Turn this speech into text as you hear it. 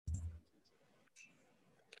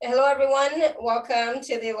Hello, everyone. Welcome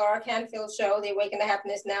to the Laura Canfield Show, the Awaken to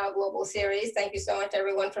Happiness Now Global Series. Thank you so much,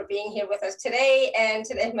 everyone, for being here with us today. And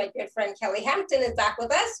today, my good friend Kelly Hampton is back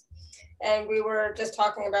with us. And we were just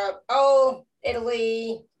talking about,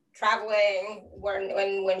 Italy, traveling,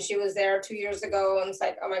 when she was there 2 years ago. And it's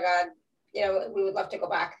like, oh, my God, we would love to go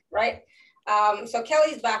back, right? So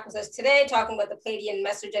Kelly's back with us today, talking about the Pleiadian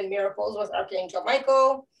message and miracles with Archangel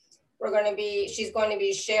Michael. She's going to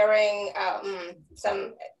be sharing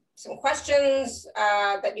some questions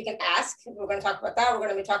that you can ask. We're going to talk about that. We're going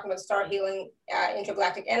to be talking about star healing,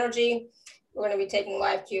 intergalactic energy. We're going to be taking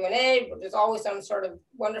live Q&A. There's always some sort of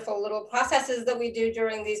wonderful little processes that we do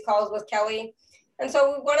during these calls with Kelly. And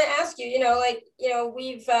so we want to ask you,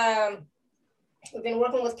 we've been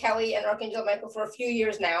working with Kelly and Archangel Michael for a few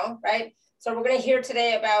years now, right? So we're going to hear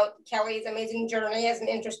today about Kelly's amazing journey as an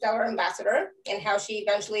interstellar ambassador and how she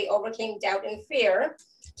eventually overcame doubt and fear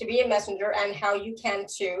to be a messenger, and how you can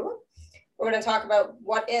too. We're going to talk about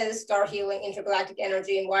what is star healing intergalactic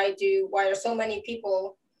energy, and why are so many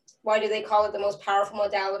people, why do they call it the most powerful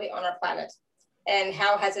modality on our planet? And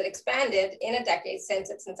how has it expanded in a decade since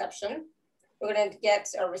its inception? We're going to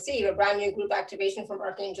receive a brand new group activation from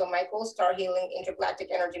Archangel Michael, star healing intergalactic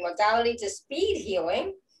energy modality to speed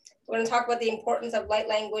healing. We're going to talk about the importance of light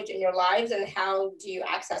language in your lives and how do you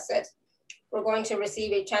access it. We're going to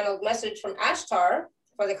receive a channeled message from Ashtar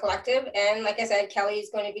for the collective. And like I said, Kelly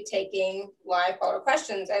is going to be taking live caller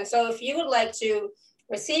questions. And so if you would like to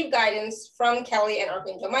receive guidance from Kelly and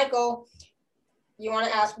Archangel Michael, you want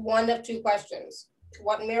to ask one of two questions.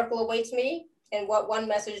 What miracle awaits me? And what one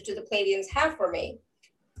message do the Pleiadians have for me?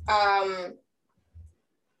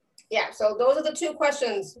 So those are the two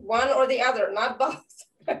questions, one or the other, not both.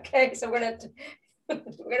 Okay, so we're gonna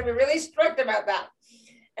be really strict about that.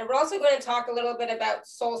 And we're also going to talk a little bit about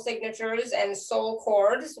soul signatures and soul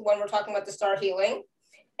cords when we're talking about the star healing.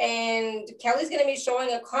 And Kelly's going to be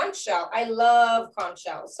showing a conch shell. I love conch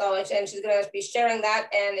shells. And she's going to be sharing that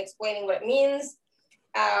and explaining what it means,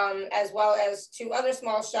 as well as two other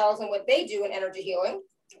small shells and what they do in energy healing.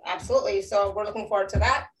 Absolutely. So we're looking forward to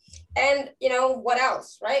that. And, what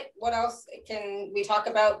else, right? What else can we talk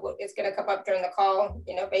about? What is going to come up during the call,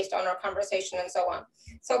 based on our conversation and so on.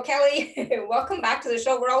 So Kelly, welcome back to the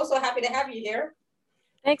show. We're also happy to have you here.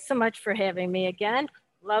 Thanks so much for having me again.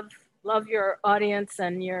 Love your audience,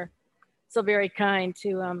 and you're so very kind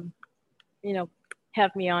to,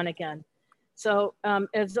 have me on again. So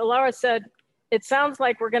as Laura said, it sounds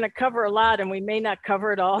like we're going to cover a lot and we may not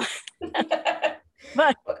cover it all.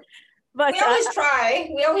 but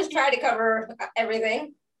we always try to cover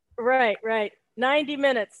everything. Right. 90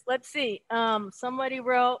 minutes. Let's see. Somebody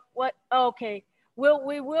wrote what? Okay.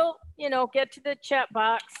 We will, get to the chat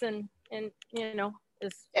box and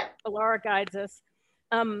as Laura guides us.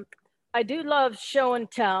 I do love show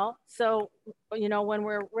and tell. So, when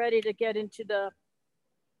we're ready to get into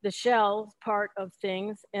the shell part of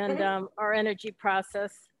things and our energy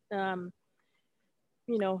process,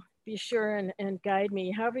 be sure and guide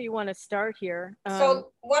me however you want to start here.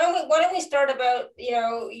 So why don't we start about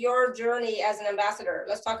your journey as an ambassador?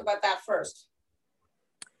 Let's talk about that first.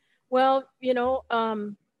 Well,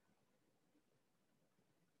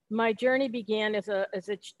 my journey began as a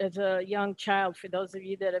young child. For those of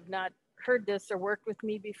you that have not heard this or worked with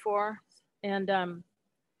me before, and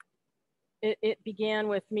it began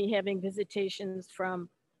with me having visitations from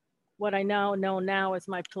what I now know as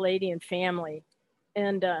my Pleiadian family.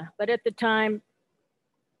 And, but at the time,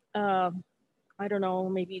 I don't know,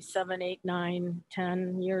 maybe 7, 8, 9,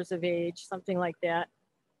 10 years of age, something like that.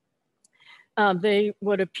 They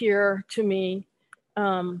would appear to me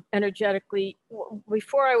energetically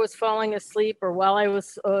before I was falling asleep or while I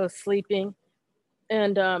was sleeping.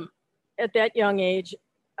 And at that young age,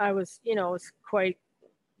 I was, was quite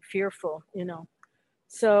fearful,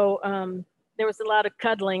 So there was a lot of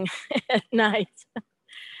cuddling at night.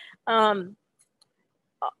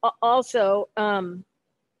 Also,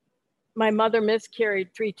 my mother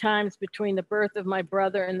miscarried 3 times between the birth of my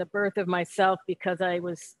brother and the birth of myself because I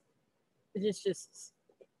was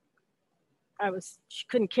she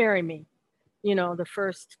couldn't carry me, the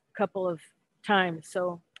first couple of times.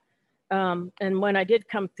 So, and when I did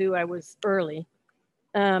come through, I was early.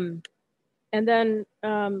 And then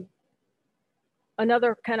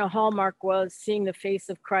another kind of hallmark was seeing the face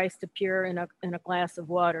of Christ appear in a glass of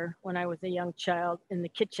water when I was a young child in the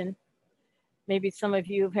kitchen. Maybe some of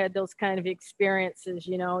you have had those kind of experiences,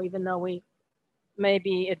 even though we may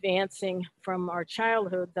be advancing from our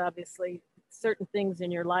childhoods, obviously, certain things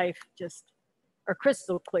in your life just are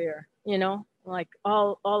crystal clear, like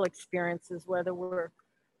all experiences, whether we're,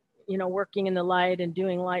 working in the light and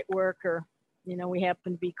doing light work or You know, we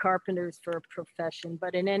happen to be carpenters for a profession,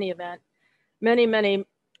 but in any event, many, many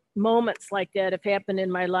moments like that have happened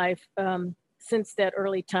in my life since that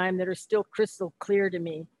early time that are still crystal clear to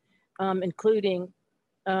me, including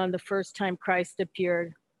the first time Christ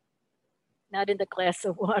appeared, not in the glass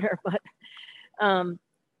of water, but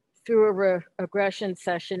through a regression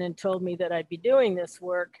session, and told me that I'd be doing this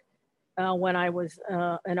work when I was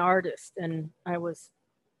an artist, and I was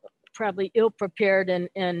probably ill-prepared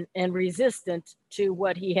and resistant to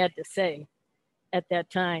what he had to say at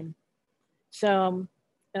that time. So,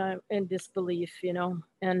 in disbelief, you know,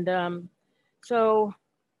 and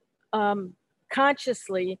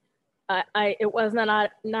consciously, it was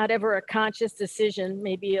not ever a conscious decision.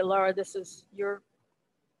 Maybe Laura, this is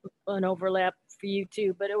an overlap for you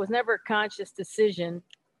too, but it was never a conscious decision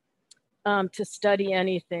to study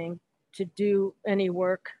anything, to do any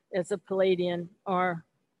work as a Pleiadian, or,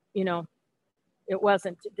 you know, it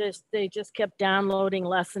wasn't. They just kept downloading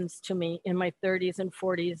lessons to me in my 30s and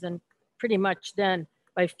 40s, and pretty much then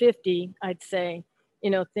by 50, I'd say, you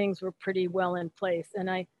know, things were pretty well in place.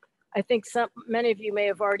 And I think many of you may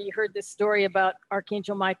have already heard this story about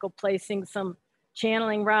Archangel Michael placing some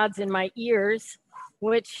channeling rods in my ears,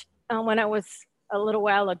 which when I was a little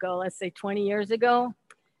while ago, let's say 20 years ago.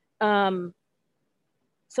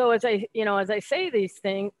 So as I say these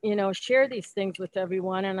things, you know, share these things with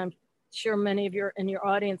everyone, and I'm sure many of in your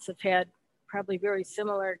audience have had probably very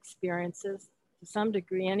similar experiences to some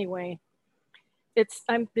degree anyway.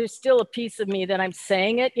 There's still a piece of me that I'm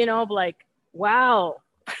saying it, you know, like, wow,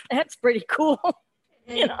 that's pretty cool.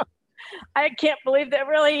 You know, I can't believe that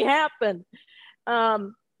really happened.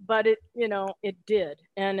 But it, you know, it did.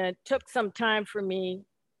 And it took some time for me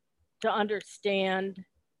to understand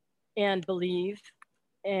and believe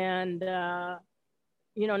and,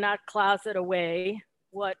 you know, not closet away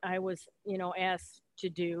what I was, you know, asked to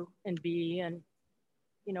do and be and,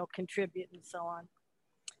 you know, contribute and so on.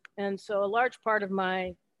 And so a large part of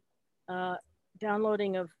my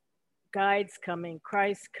downloading of guides coming,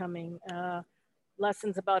 Christ coming,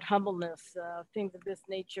 lessons about humbleness, things of this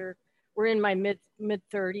nature, were in my mid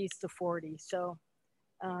 30s to 40s. So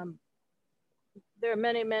there are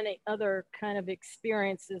many, many other kind of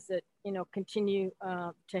experiences that, you know, continue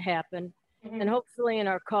to happen. And hopefully in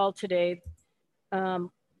our call today,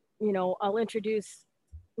 you know, I'll introduce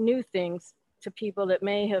new things to people that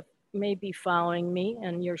may be following me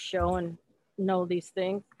and your show and know these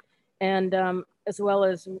things. And as well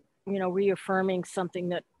as, you know, reaffirming something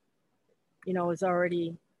that, you know, is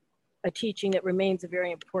already a teaching that remains a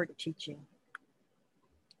very important teaching.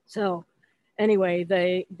 So anyway,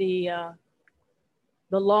 the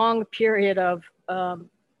long period of,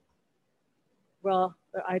 well,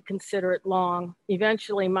 I consider it long.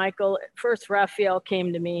 Eventually, first Raphael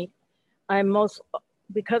came to me.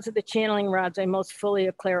 Because of the channeling rods, I'm most fully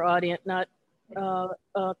a clairaudient, not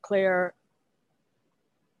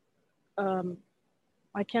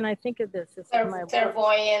why can't I think of this?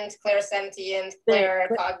 Clairvoyant, clairsentient,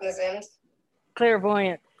 claircognizant.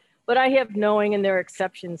 Clairvoyant. But I have knowing, and there are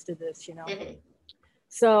exceptions to this, you know.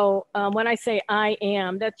 So when I say I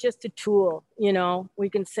am, that's just a tool, you know. We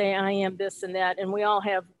can say I am this and that. And we all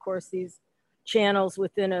have, of course, these channels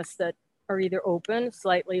within us that are either open,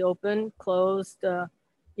 slightly open, closed,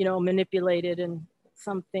 you know, manipulated, and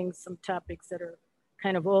some topics that are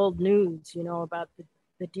kind of old news, you know, about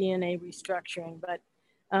the DNA restructuring. But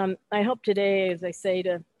I hope today, as I say,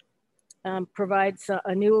 to provide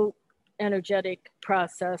a new energetic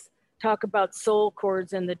process, talk about soul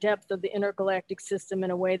cords and the depth of the intergalactic system in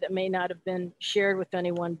a way that may not have been shared with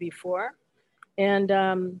anyone before. And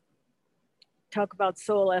talk about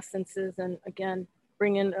soul essences, and again,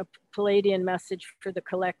 bring in a Pleiadian message for the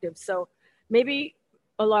collective. So maybe,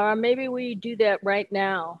 Alara, maybe we do that right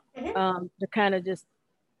now to kind of just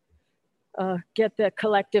get the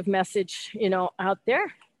collective message, you know, out there.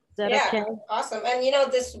 Is that okay? Awesome. And you know,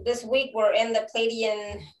 this week we're in the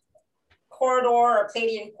Pleiadian corridor or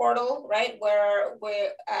Pleiadian portal, right? Where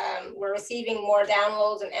we're receiving more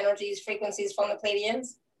downloads and energies, frequencies from the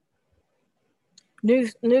Pleiadians.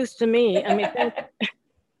 News to me. I mean,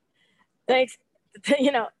 thanks.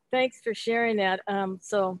 You know, thanks for sharing that.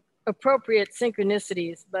 So appropriate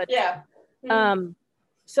synchronicities, but yeah.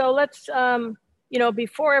 So let's, you know,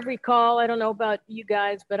 before every call, I don't know about you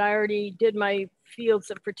guys, but I already did my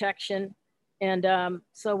fields of protection. And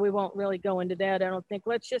so we won't really go into that, I don't think.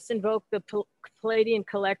 Let's just invoke the Pleiadian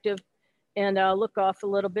collective and look off a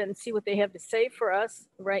little bit and see what they have to say for us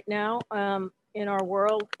right now in our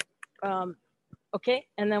world. Okay,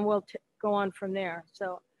 and then we'll go on from there.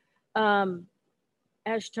 So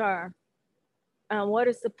Ashtar, What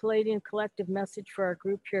is the Pleiadian collective message for our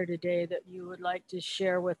group here today that you would like to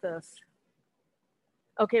share with us?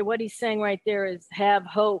 Okay, what he's saying right there is have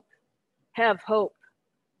hope. Have hope.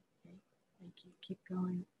 Okay, thank you. Keep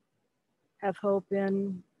going. Have hope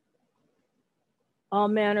in all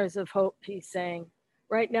manners of hope, he's saying.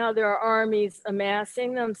 Right now, there are armies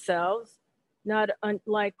amassing themselves, not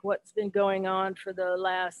unlike what's been going on for the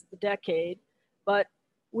last decade, but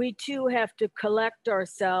we too have to collect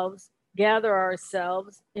ourselves, gather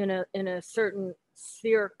ourselves in a certain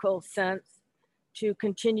spherical sense to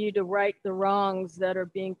continue to right the wrongs that are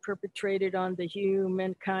being perpetrated on the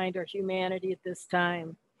humankind or humanity at this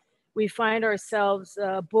time. We find ourselves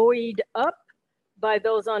buoyed up by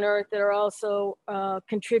those on earth that are also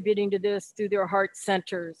contributing to this through their heart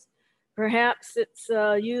centers. Perhaps it's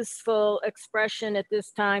a useful expression at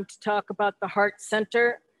this time to talk about the heart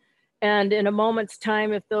center. And in a moment's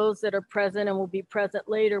time, if those that are present and will be present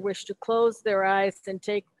later wish to close their eyes and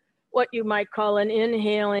take what you might call an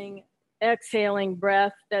inhaling, exhaling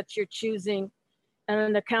breath, that's your choosing. And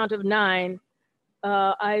on the count of 9,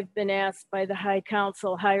 I've been asked by the High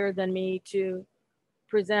Council higher than me to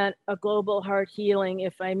present a global heart healing,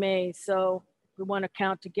 if I may. So we want to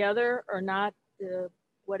count together or not,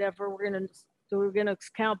 whatever we're going to, so we're going to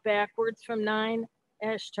count backwards from 9,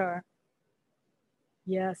 Ashtar.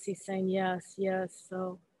 Yes, he's saying yes, yes.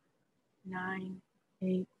 So 9,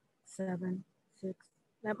 8, 7, 6.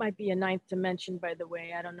 That might be a 9th dimension, by the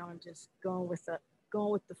way. I don't know. I'm just going with the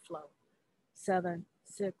flow. 7,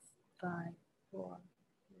 6, 5, 4,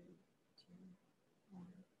 3, 2, 1.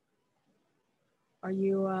 Are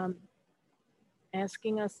you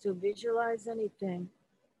asking us to visualize anything?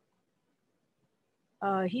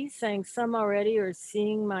 He's saying some already are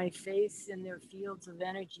seeing my face in their fields of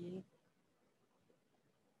energy.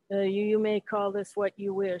 You may call this what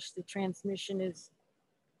you wish. The transmission is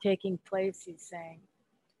taking place, he's saying.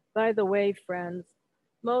 By the way, friends,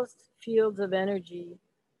 most fields of energy,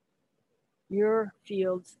 your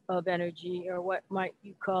fields of energy, or what might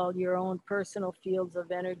you call your own personal fields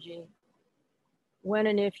of energy, when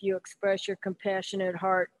and if you express your compassionate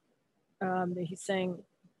heart, he's saying,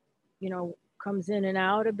 you know, comes in and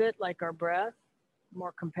out a bit like our breath,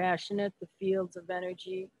 more compassionate, the fields of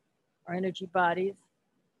energy, our energy bodies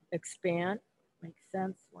expand. Makes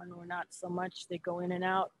sense. When we're not so much, they go in and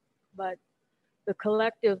out. But the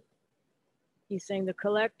collective, he's saying the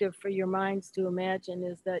collective for your minds to imagine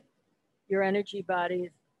is that your energy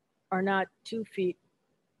bodies are not 2 feet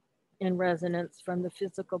in resonance from the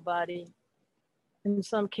physical body. In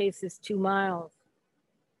some cases, 2 miles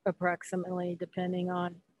approximately, depending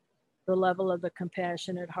on the level of the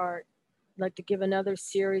compassionate heart. I'd like to give another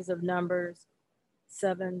series of numbers: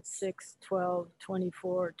 7, 6, 12,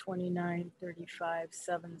 24, 29, 35,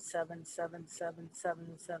 7, 7, 7, 7, 7, 7,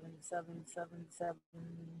 7, 7, 7.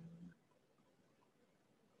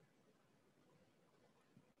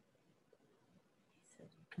 He said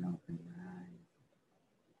you can open your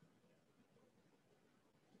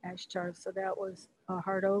eyes. Ashtar, so that was a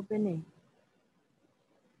heart opening.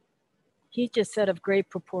 He just said of great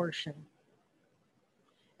proportion.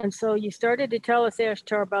 And so you started to tell us,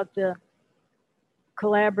 Ashtar, about the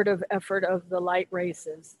collaborative effort of the light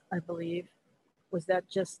races, I believe. Was that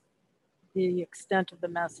just the extent of the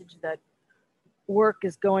message, that work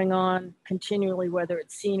is going on continually, whether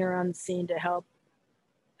it's seen or unseen, to help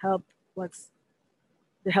the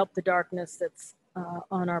darkness that's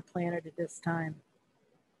on our planet at this time?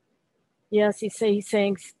 Yes, he's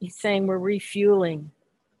saying we're refueling.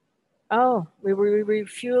 Oh, we were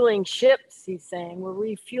refueling ships, he's saying. We're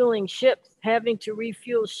refueling ships, having to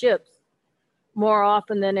refuel ships more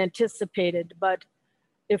often than anticipated. But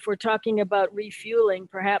if we're talking about refueling,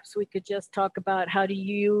 perhaps we could just talk about how do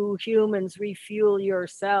you humans refuel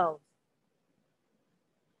yourselves?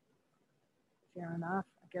 Fair enough.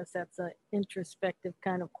 I guess that's an introspective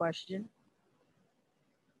kind of question.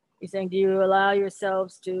 He's saying, do you allow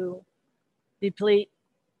yourselves to deplete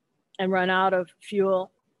and run out of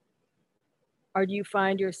fuel? Or do you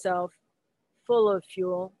find yourself full of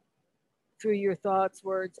fuel through your thoughts,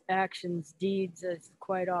 words, actions, deeds, as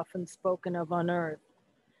quite often spoken of on earth?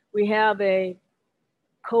 We have a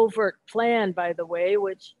covert plan, by the way,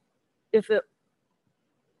 which if it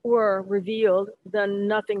were revealed, then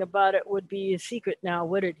nothing about it would be a secret now,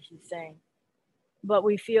 would it, he's saying. But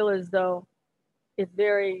we feel as though it's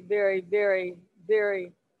very, very, very,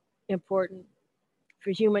 very important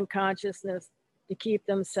for human consciousness to keep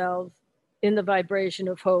themselves in the vibration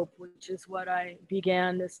of hope, which is what I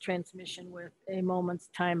began this transmission with a moment's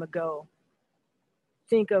time ago.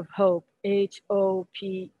 Think of hope,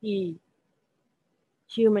 H-O-P-E.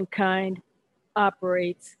 Humankind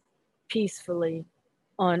operates peacefully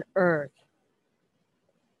on earth.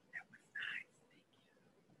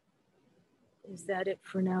 Is that it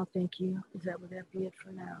for now? Thank you. Would that be it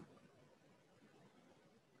for now?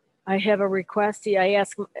 I have a request. I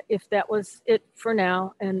asked him if that was it for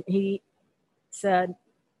now, and he said,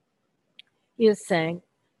 he is saying,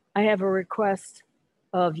 I have a request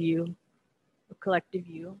of you, a collective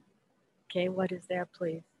you. Okay, what is that,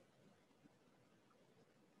 please?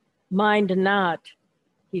 Mind not,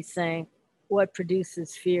 he's saying, what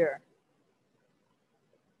produces fear.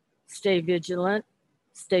 Stay vigilant,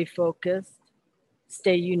 stay focused,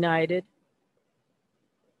 stay united.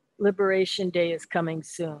 Liberation Day is coming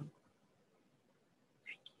soon.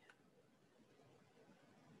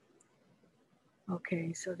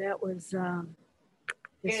 Okay, so that was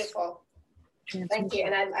beautiful. Thank you.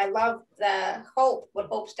 And I love the hope, what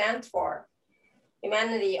hope stands for.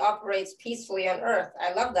 Humanity operates peacefully on earth.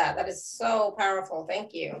 I love that. That is so powerful.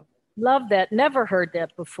 Thank you. Love that. Never heard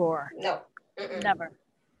that before. No. Never.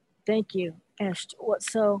 Thank you, Ash.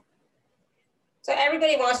 So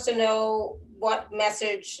everybody wants to know what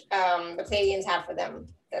message the Pleiadians have for them.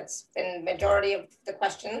 That's been majority of the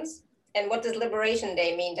questions. And what does Liberation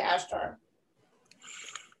Day mean to Ashtar?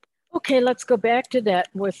 Okay, let's go back to that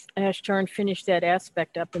with Ashtar and finish that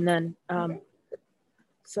aspect up. And then,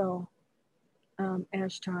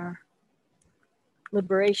 Ashtar,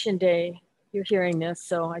 Liberation Day, you're hearing this,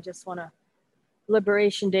 so I just want to,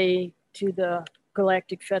 Liberation Day to the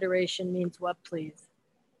Galactic Federation means what, please?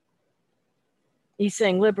 He's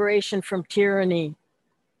saying liberation from tyranny.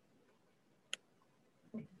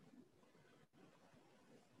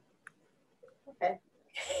 Okay.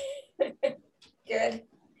 Good.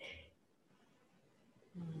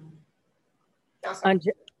 Awesome.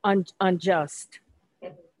 Unjust.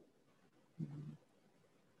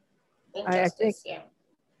 I think,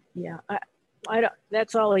 yeah, I don't,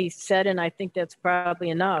 that's all he said, and I think that's probably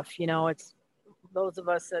enough. You know, it's those of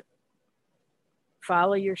us that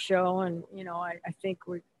follow your show, and you know, I think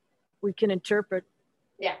we can interpret,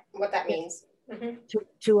 yeah, what that means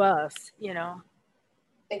to us, you know,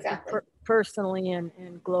 exactly, personally and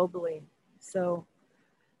globally. So,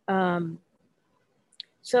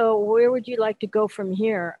 so where would you like to go from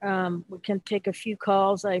here? We can take a few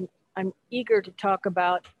calls. I'm eager to talk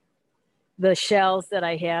about the shells that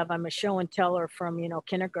I have. I'm a show and teller from, you know,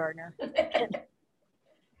 kindergartner.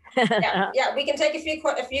 yeah, we can take a few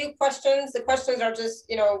questions. The questions are just,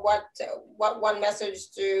 you know, what one message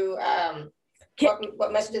do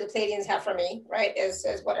what message do the Pleiadians have for me, right? Is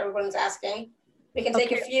what everyone's asking. We can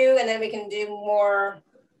take a few, and then we can do more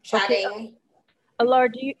chatting. Okay.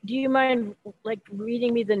 Alar, do you mind like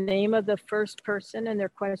reading me the name of the first person and their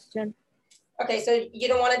question? Okay, so you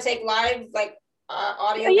don't want to take live like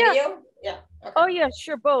audio, video? Yeah. Okay. Oh yeah,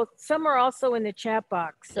 sure, both. Some are also in the chat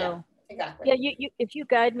box. So yeah, exactly. Yeah, you if you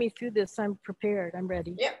guide me through this, I'm prepared. I'm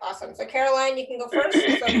ready. Yeah, awesome. So Caroline, you can go first.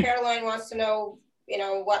 So Caroline wants to know, you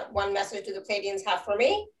know, what one message do the Pleiadians have for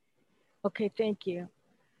me? Okay, thank you.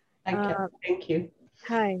 Thank you.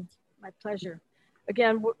 Hi, my pleasure.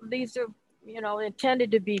 Again, these are, you know,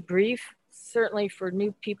 intended to be brief, certainly for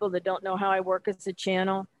new people that don't know how I work as a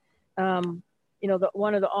channel. You know,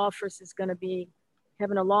 one of the offers is going to be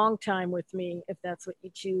having a long time with me, if that's what you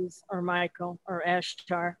choose, or Michael, or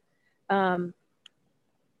Ashtar. Ashtar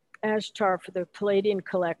for the Pleiadian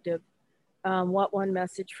Collective. What one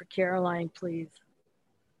message for Caroline, please?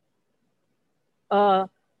 Don't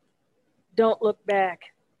look back.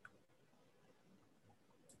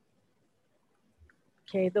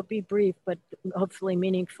 Okay, they'll be brief, but hopefully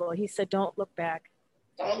meaningful. He said, don't look back.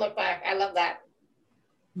 Don't look back. I love that.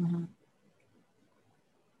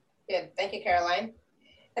 Good. Thank you, Caroline.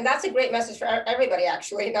 And that's a great message for everybody,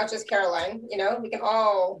 actually, not just Caroline. You know, we can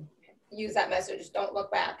all use that message. Don't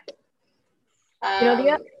look back. You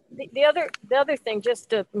know, the other thing, just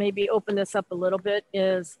to maybe open this up a little bit,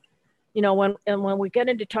 is, you know, when we get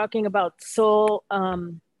into talking about soul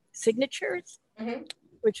signatures,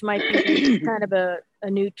 which might be kind of a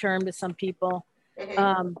new term to some people.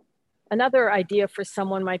 Another idea for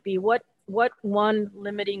someone might be, what one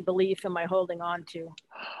limiting belief am I holding on to?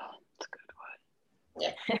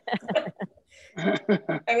 Yeah.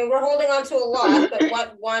 I mean, we're holding on to a lot, but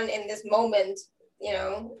what one in this moment, you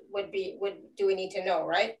know, do we need to know,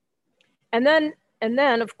 right? And then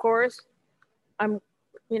of course, I'm,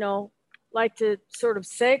 you know, like to sort of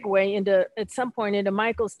segue into, at some point, into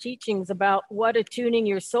Michael's teachings about what attuning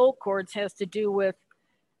your soul cords has to do with,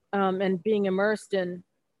 and being immersed in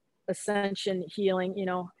ascension healing, you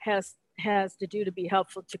know, has to do to be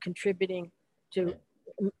helpful to contributing to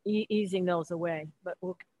easing those away, but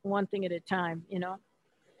one thing at a time, you know.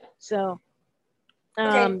 So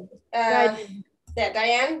Okay. Yeah,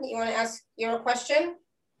 Diane, you want to ask your question?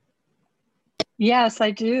 Yes,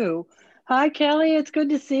 I do. Hi, Kelly. It's good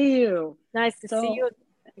to see you. Nice to see you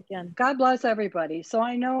again. God bless everybody. So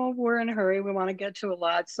I know we're in a hurry. We want to get to a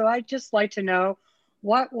lot. So I'd just like to know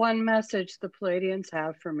what one message the Pleiadians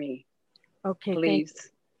have for me. Okay,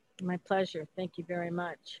 please. My pleasure. Thank you very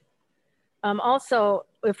much. Also,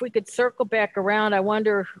 if we could circle back around, I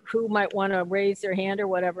wonder who might want to raise their hand or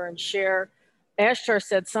whatever and share. Ashtar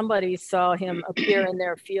said somebody saw him appear in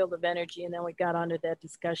their field of energy, and then we got onto that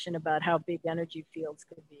discussion about how big energy fields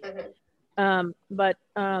could be.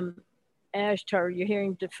 Ashtar, you're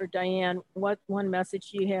hearing for Diane. What one message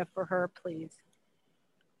do you have for her, please?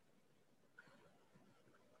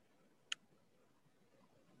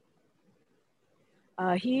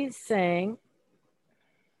 He's saying,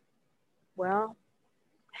 well,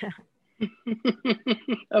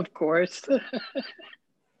 of course.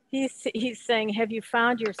 he's saying, have you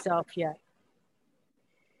found yourself yet?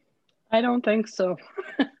 I don't think so.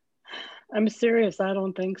 I'm serious. I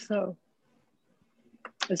don't think so.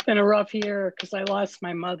 It's been a rough year because I lost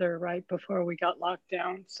my mother right before we got locked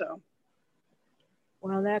down. So,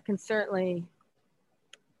 well, that can certainly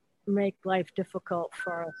make life difficult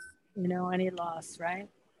for us, you know, any loss, right?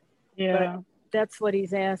 Yeah. But that's what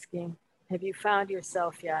he's asking. Have you found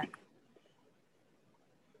yourself yet?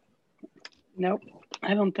 Nope,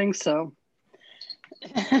 I don't think so.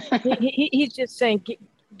 He's just saying,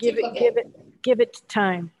 give it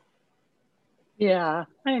time. Yeah,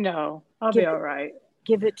 I know. I'll be all right.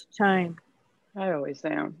 Give it time. I always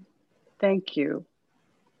am. Thank you.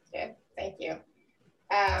 Yeah, thank you.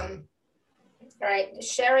 All right,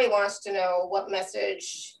 Sherry wants to know, what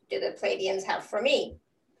message do the Pleiadians have for me?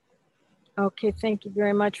 Okay, thank you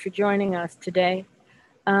very much for joining us today.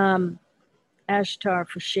 Ashtar,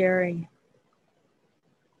 for sharing.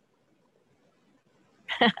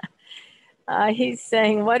 He's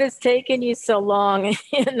saying, what has taken you so long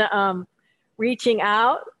in reaching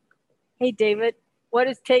out? Hey, David, what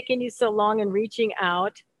has taken you so long in reaching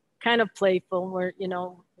out? Kind of playful, where, you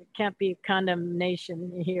know, it can't be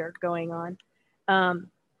condemnation here going on.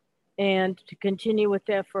 And to continue with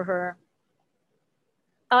that for her.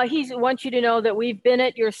 He wants you to know that we've been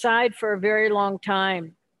at your side for a very long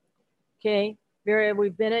time. Okay,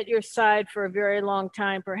 we've been at your side for a very long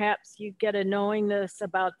time. Perhaps you get a knowingness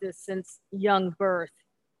about this since young birth,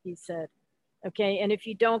 he said. Okay, and if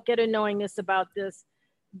you don't get a knowingness about this,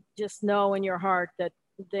 just know in your heart that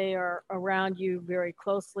they are around you, very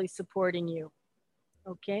closely supporting you.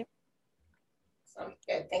 Okay? Sounds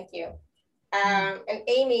good, thank you. And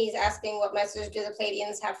Amy's asking, what message do the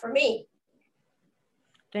Pleiadians have for me?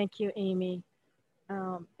 Thank you, Amy.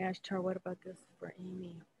 Ashtar, what about this for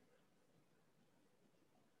Amy?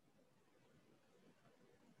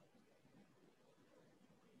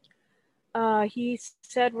 He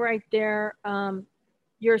said right there,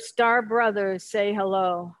 your star brothers say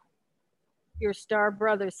hello. Your star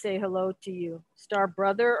brothers say hello to you. Star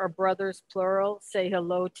brother or brothers plural say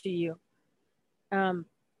hello to you. Do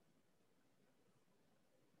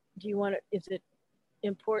you want to, is it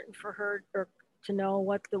important for her or to know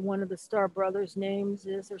what one of the star brothers' names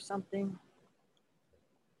is or something?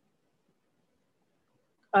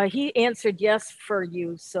 He answered yes for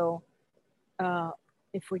you, so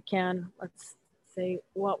if we can, let's say,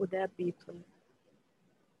 what would that be, please?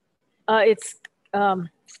 It's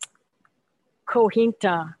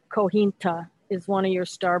Kohinta. Kohinta is one of your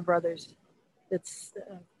star brothers that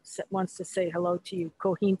wants to say hello to you.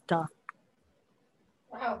 Kohinta.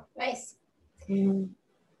 Wow, nice. Mm.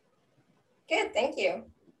 Good, thank you.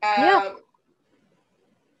 Yeah.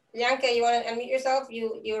 Bianca, you want to unmute yourself?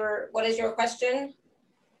 What is your question?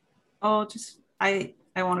 Oh, just I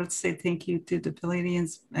wanted to say thank you to the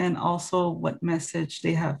Pleiadians and also what message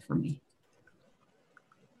they have for me.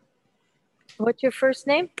 What's your first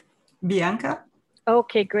name? Bianca.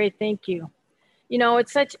 Okay, great, thank you. You know,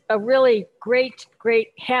 it's such a really great,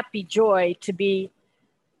 happy joy to be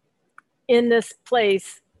in this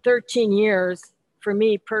place 13 years for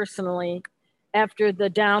me personally, after the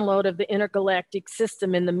download of the intergalactic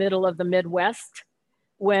system in the middle of the Midwest,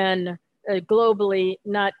 when globally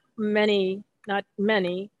not many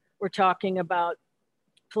were talking about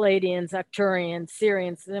Pleiadians, Arcturians,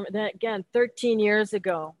 Sirians, again, 13 years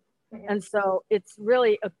ago. And so it's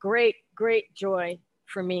really a great joy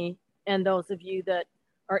for me and those of you that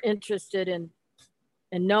are interested in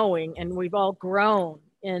knowing, and we've all grown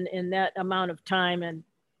in that amount of time. And,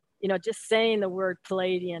 you know, just saying the word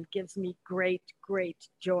Pleiadian gives me great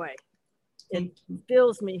joy. It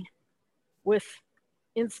fills me with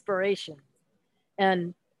inspiration.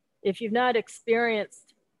 And if you've not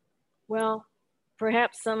experienced, well,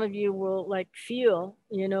 perhaps some of you will like feel,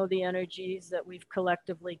 you know, the energies that we've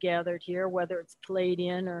collectively gathered here, whether it's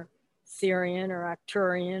Pleiadian or Syrian or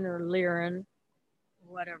Arcturian or Lyran,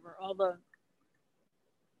 whatever, all the,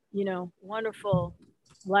 you know, wonderful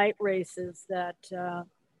light races that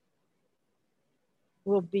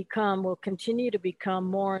will continue to become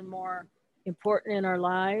more and more important in our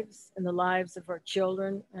lives and the lives of our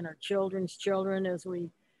children and our children's children as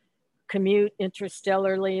we commute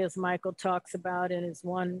interstellarly, as Michael talks about in his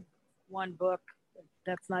one book.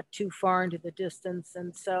 That's not too far into the distance.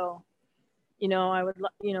 And so, you know, I would,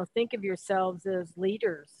 you know, think of yourselves as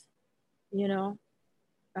leaders, you know.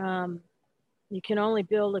 You can only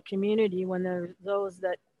build a community when there's those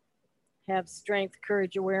that have strength,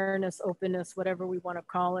 courage, awareness, openness, whatever we want to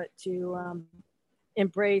call it, to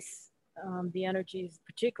embrace the energies,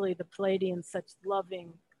 particularly the Pleiadians, such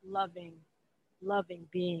loving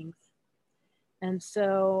beings. And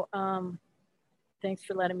so thanks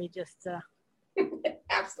for letting me just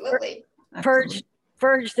absolutely purge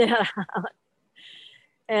that out.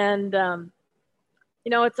 And you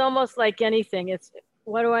know, it's almost like anything. It's,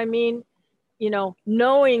 what do I mean? You know,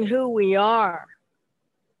 knowing who we are,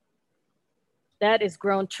 that has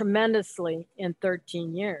grown tremendously in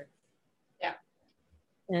 13 years. Yeah.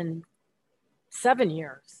 In 7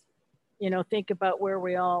 years. You know, think about where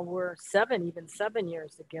we all were even 7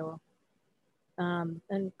 years ago. And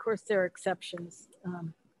of course there are exceptions,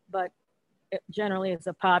 but generally as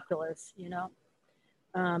a populace, you know,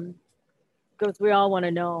 because we all want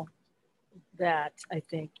to know that, I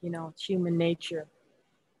think, you know, it's human nature.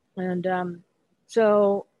 And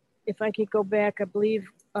so if I could go back, I believe,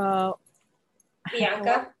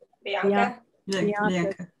 Bianca.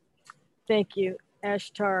 Thank you.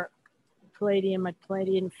 Ashtar Pleiadian, my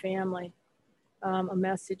Pleiadian family. A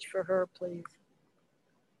message for her, please.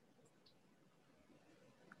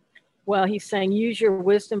 Well, he's saying, use your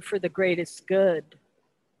wisdom for the greatest good.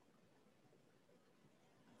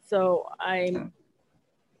 So I'm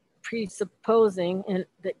presupposing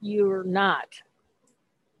that you're not.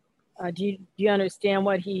 Do you understand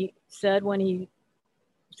what he said when he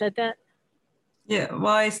said that? Yeah,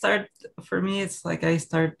 well, for me, it's like I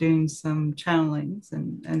start doing some channelings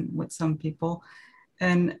and with some people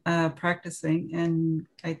and practicing. And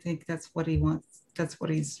I think that's what he wants. That's what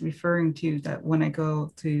he's referring to, that when I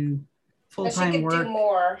go to full-time work, do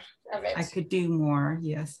more of it. I could do more,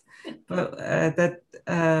 yes. But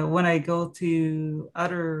when I go to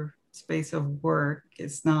other space of work,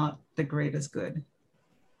 it's not the greatest good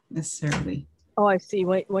necessarily. Oh, I see.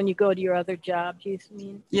 When you go to your other job, you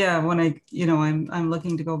mean? Yeah, when I'm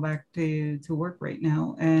looking to go back to work right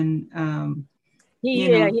now, and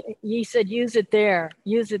he said use it there.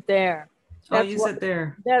 Use it there. It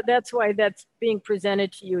there. That's why that's being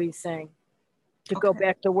presented to you. He's saying to go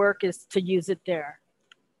back to work is to use it there.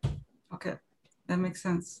 Okay, that makes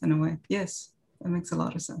sense in a way. Yes, that makes a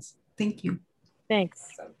lot of sense. Thank you. Thanks.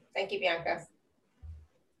 Awesome. Thank you, Bianca.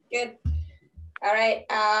 Good. All right.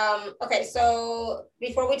 Okay, so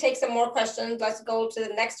before we take some more questions, let's go to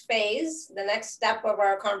the next phase, the next step of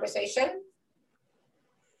our conversation.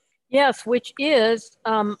 Yes, which is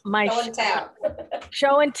my show and tell.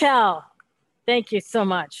 Show and tell. Thank you so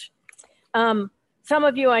much. Some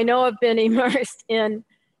of you I know have been immersed in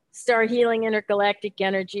star healing intergalactic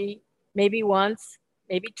energy, maybe once,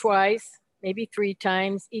 maybe twice, maybe 3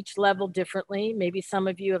 times, each level differently. Maybe some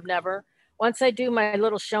of you have never. Once I do my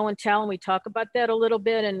little show and tell, and we talk about that a little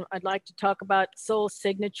bit, and I'd like to talk about soul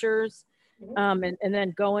signatures, and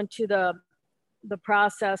then go into the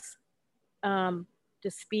process to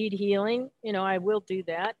speed healing. You know, I will do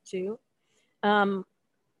that too.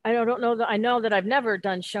 I don't know that I know that I've never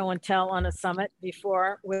done show and tell on a summit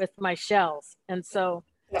before with my shells. And so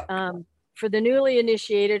for the newly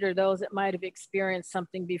initiated or those that might have experienced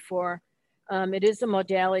something before, it is a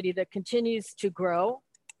modality that continues to grow.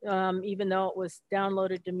 Even though it was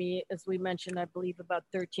downloaded to me, as we mentioned, I believe about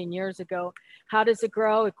 13 years ago. How does it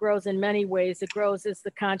grow? It grows in many ways. It grows as the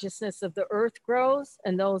consciousness of the earth grows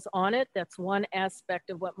and those on it. That's one aspect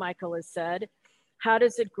of what Michael has said. How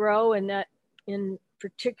does it grow? And that in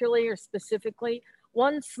particularly or specifically,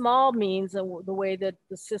 one small means of the way that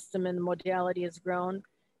the system and the modality has grown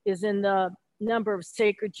is in the number of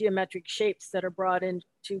sacred geometric shapes that are brought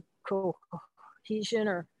into cohesion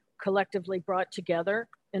or collectively brought together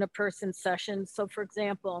in a person's session. So for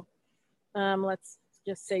example, let's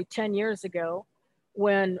just say 10 years ago,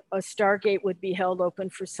 when a stargate would be held open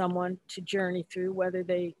for someone to journey through, whether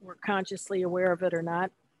they were consciously aware of it or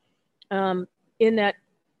not, in that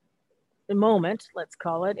moment, let's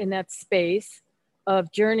call it, in that space of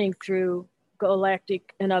journeying through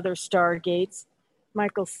galactic and other stargates,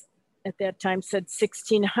 Michael at that time said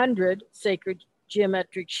 1,600 sacred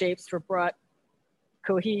geometric shapes for brought,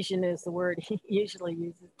 cohesion is the word he usually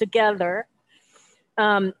uses, together.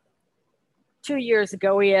 2 years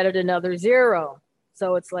ago, we added another 0.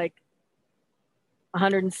 So it's like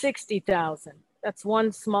 160,000. That's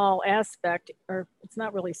one small aspect, or it's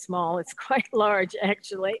not really small, it's quite large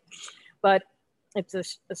actually, but it's a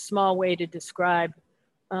small way to describe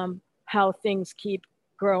how things keep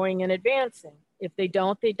growing and advancing. If they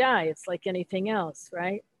don't, they die. It's like anything else,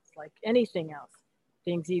 right? It's like anything else.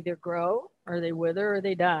 Things either grow or they wither or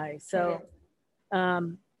they die. So,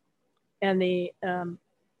 and the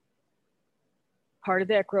part of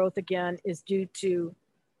that growth again is due to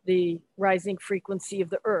the rising frequency of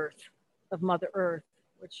the earth, of Mother Earth,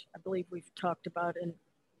 which I believe we've talked about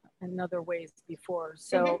in other ways before.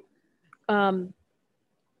 So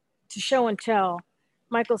to show and tell,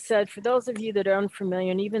 Michael said, for those of you that are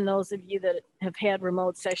unfamiliar, and even those of you that have had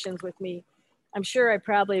remote sessions with me, I'm sure I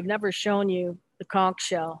probably have never shown you the conch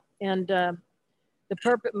shell. And the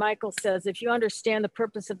purpose, Michael says, if you understand the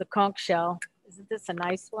purpose of the conch shell, isn't this a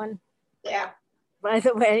nice one? Yeah. By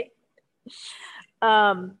the way,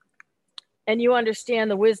 and you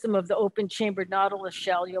understand the wisdom of the open chambered nautilus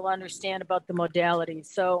shell, you'll understand about the modalities.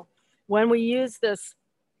 So when we use this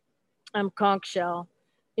conch shell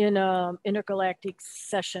in an intergalactic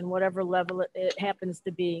session, whatever level it happens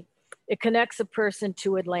to be, it connects a person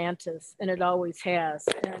to Atlantis, and it always has.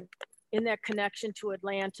 And in that connection to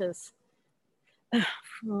Atlantis,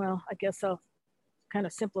 well, I guess I'll kind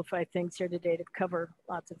of simplify things here today to cover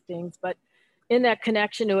lots of things, but in that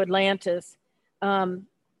connection to Atlantis,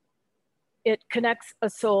 it connects a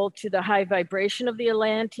soul to the high vibration of the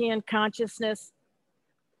Atlantean consciousness,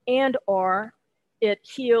 and or it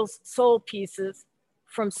heals soul pieces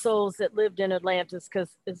from souls that lived in Atlantis,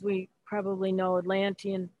 because as we probably know,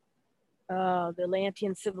 the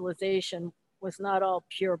Atlantean civilization was not all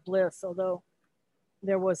pure bliss, although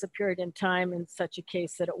there was a period in time in such a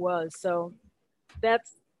case that it was. So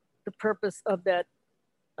that's the purpose of that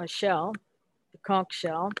shell, the conch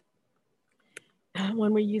shell,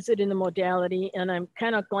 when we use it in the modality. And I'm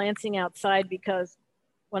kind of glancing outside because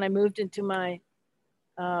when I moved into my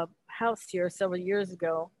house here several years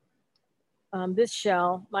ago, this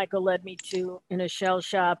shell, Michael led me to in a shell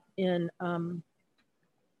shop in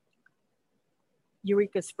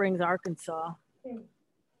Eureka Springs, Arkansas, Nice.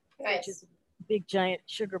 which is a big giant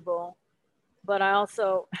sugar bowl. But I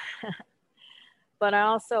also,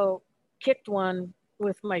 kicked one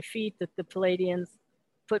with my feet that the Pleiadians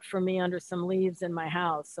put for me under some leaves in my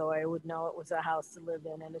house, so I would know it was a house to live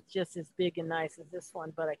in. And it's just as big and nice as this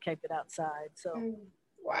one, but I kept it outside. So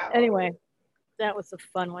wow. Anyway, that was a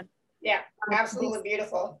fun one. Yeah, absolutely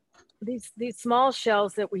beautiful. These small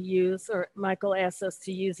shells that we use, or Michael asked us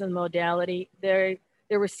to use in modality, they're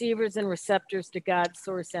receivers and receptors to God's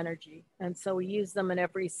source energy. And so we use them in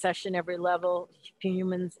every session, every level,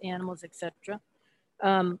 humans, animals, etc.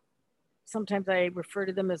 Sometimes I refer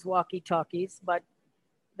to them as walkie-talkies, but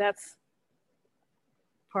that's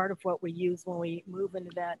part of what we use when we move into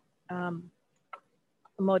that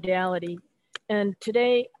modality. And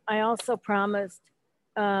today I also promised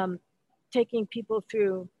taking people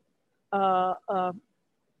through a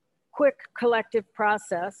quick collective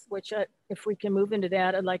process, which if we can move into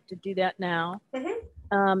that, I'd like to do that now.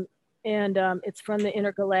 It's from the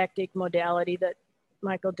intergalactic modality that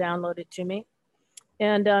Michael downloaded to me.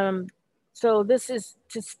 And so this is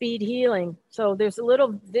to speed healing. So there's a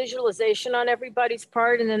little visualization on everybody's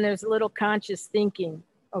part, and then there's a little conscious thinking,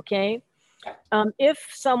 okay? If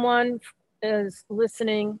someone is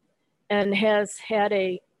listening and has had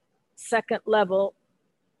a second level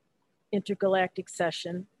intergalactic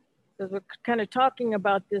session, because we're kind of talking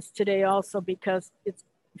about this today also because it's,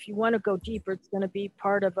 if you want to go deeper, it's going to be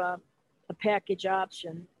part of a package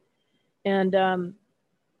option. And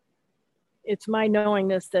it's my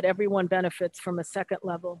knowingness that everyone benefits from a second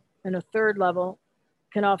level, and a third level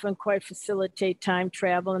can often quite facilitate time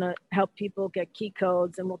travel and help people get key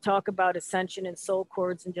codes. And we'll talk about ascension and soul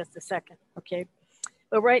cords in just a second, okay?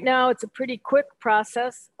 But right now it's a pretty quick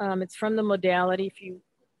process. It's from the modality, if you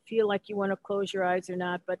feel like you want to close your eyes or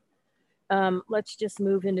not, but let's just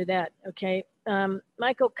move into that, okay?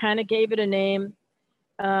 Michael kind of gave it a name.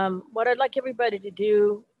 What I'd like everybody to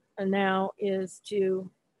do now is to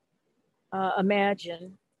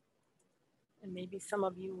imagine, and maybe some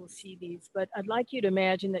of you will see these, but I'd like you to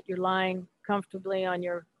imagine that you're lying comfortably on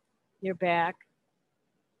your back,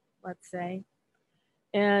 let's say.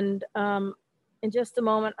 And in just a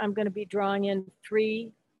moment, I'm going to be drawing in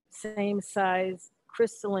 3 same size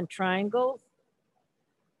crystalline triangles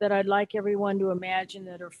that I'd like everyone to imagine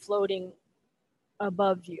that are floating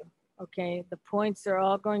above you, Okay, the points are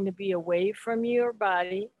all going to be away from your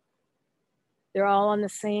body. They're all on the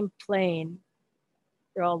same plane.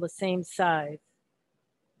 They're all the same size.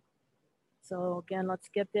 So again, let's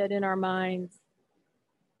get that in our minds,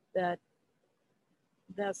 that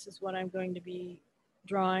this is what I'm going to be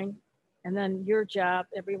drawing. And then your job,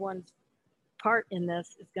 everyone's part in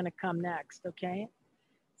this is going to come next, okay?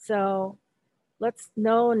 So let's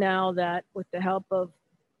know now that with the help of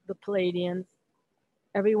the Pleiadians,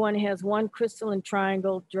 everyone has one crystalline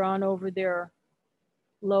triangle drawn over their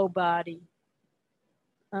low body,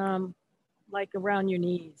 like around your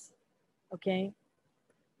knees, okay?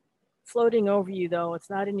 Floating over you though, it's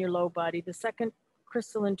not in your low body. The second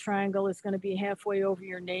crystalline triangle is going to be halfway over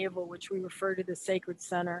your navel, which we refer to the sacred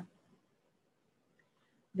center.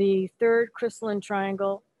 The third crystalline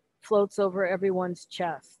triangle floats over everyone's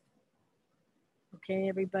chest. Okay,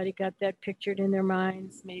 everybody got that pictured in their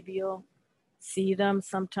minds? Maybe you'll see them.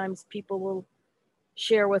 Sometimes people will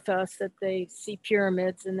share with us that they see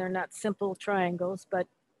pyramids and they're not simple triangles, but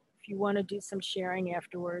if you want to do some sharing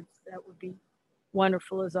afterwards, that would be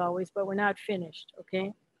wonderful as always, but we're not finished,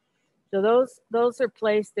 okay? So those are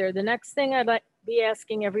placed there. The next thing I'd like be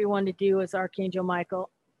asking everyone to do is Archangel Michael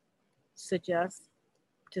suggests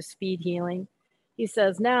to speed healing. He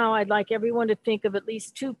says, now I'd like everyone to think of at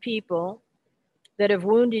least 2 people that have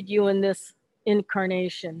wounded you in this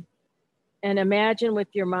incarnation. And imagine with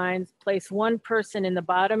your minds, place 1 person in the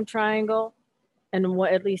bottom triangle and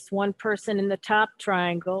at least 1 person in the top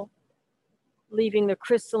triangle, leaving the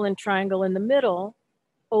crystalline triangle in the middle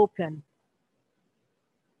open.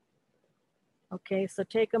 Okay, so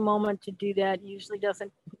take a moment to do that. Usually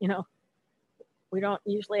doesn't, you know, we don't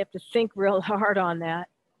usually have to think real hard on that.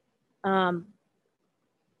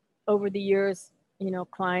 Over the years, you know,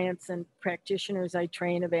 clients and practitioners I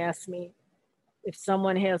train have asked me if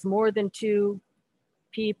someone has more than 2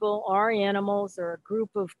 people or animals or a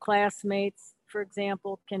group of classmates, for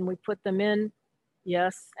example, can we put them in?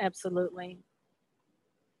 Yes, absolutely.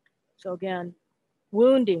 So again,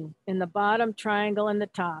 wounding in the bottom triangle and the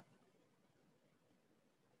top.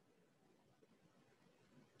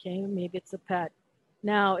 Okay, maybe it's a pet.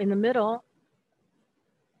 Now in the middle,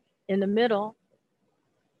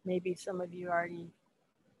 maybe some of you already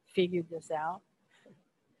figured this out.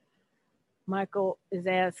 Michael has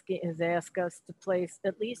asked us to place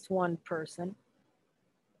at least 1 person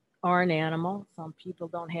or an animal. Some people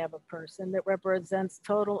don't have a person that represents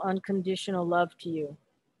total unconditional love to you.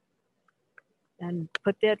 And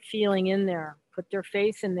put that feeling in there. Put their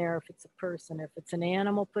face in there if it's a person. If it's an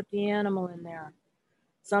animal, put the animal in there.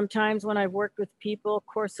 Sometimes when I've worked with people, of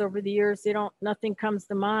course, over the years, nothing comes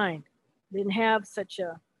to mind. They didn't have such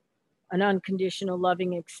an unconditional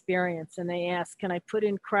loving experience. And they ask, can I put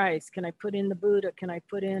in Christ? Can I put in the Buddha? Can I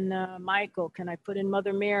put in Michael? Can I put in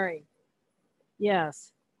Mother Mary?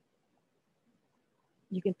 Yes.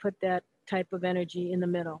 You can put that type of energy in the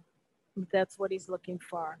middle. That's what he's looking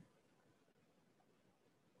for.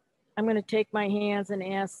 I'm going to take my hands and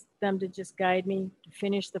ask them to just guide me to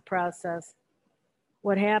finish the process.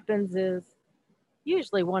 What happens is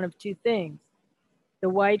usually one of 2 things. The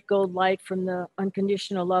white gold light from the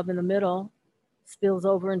unconditional love in the middle spills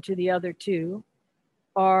over into the other 2,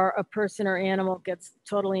 or a person or animal gets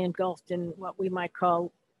totally engulfed in what we might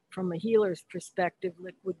call, from a healer's perspective,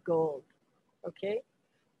 liquid gold. Okay?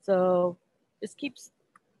 So just keep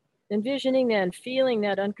envisioning that and feeling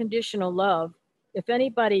that unconditional love. If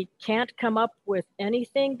anybody can't come up with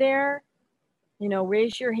anything there, you know,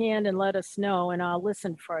 raise your hand and let us know and I'll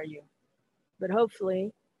listen for you. But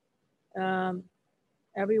hopefully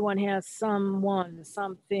everyone has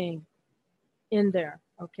something in there,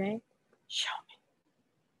 okay? Show me.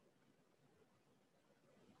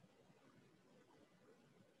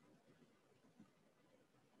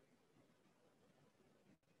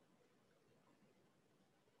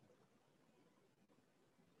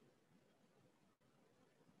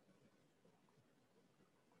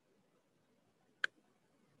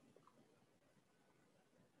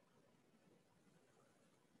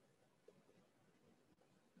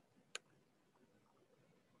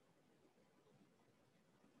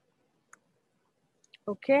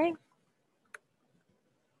 Okay.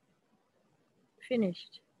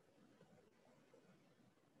 Finished.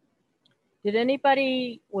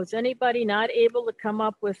 Was anybody not able to come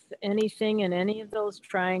up with anything in any of those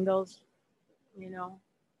triangles? You know,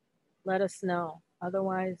 let us know.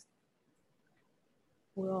 Otherwise,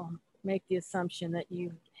 we'll make the assumption that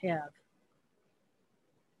you have.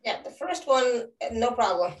 Yeah, the first one, no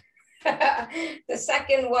problem. The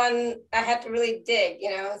second one, I had to really dig, you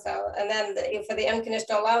know, so, and then for the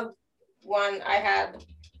unconditional love one, I had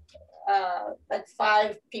like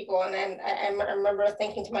 5 people, and then I remember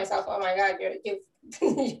thinking to myself, "Oh my God,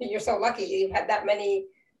 you're so lucky. You've had that many,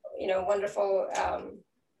 wonderful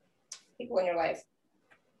people in your life."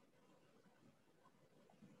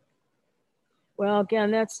 Well, again,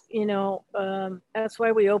 that's that's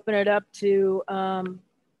why we open it up to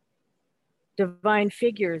divine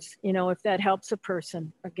figures. If that helps a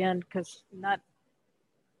person, again, because not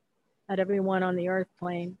everyone on the earth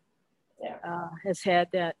plane has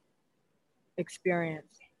had that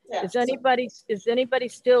experience. Yeah, is anybody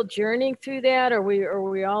still journeying through that? Are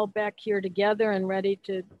we all back here together and ready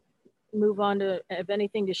to move on to have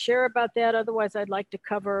anything to share about that? Otherwise, I'd like to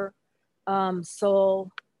cover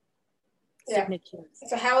soul signatures.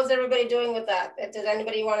 So how is everybody doing with that? Does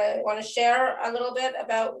anybody want to share a little bit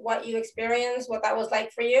about what you experienced, what that was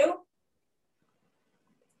like for you?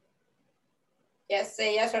 Yes,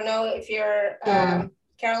 say yes or no if you're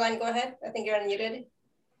Caroline, go ahead. I think you're unmuted.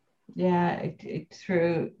 Yeah,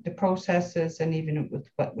 through the processes and even with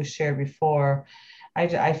what was shared before,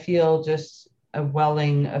 I feel just a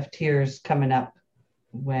welling of tears coming up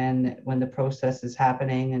when the process is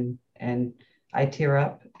happening, and I tear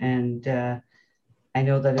up, and I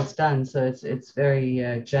know that it's done. So it's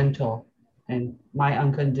very gentle, and my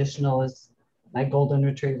unconditional is my golden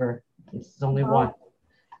retriever. It's only one.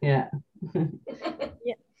 Yeah.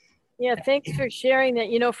 Yeah. Thanks for sharing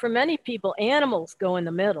that. For many people, animals go in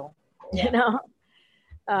the middle.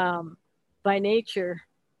 By nature,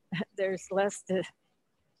 there's less to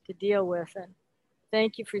deal with. And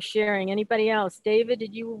thank you for sharing. Anybody else? David,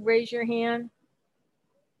 did you raise your hand?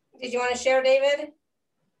 Did you want to share, David?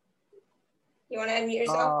 You want to unmute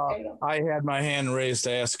yourself? I had my hand raised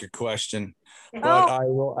to ask a question, but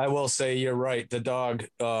I will say you're right. The dog,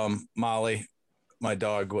 Molly, my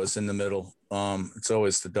dog was in the middle. It's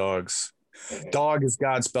always the dogs. Dog is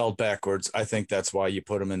God spelled backwards. I think that's why you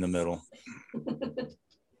put them in the middle.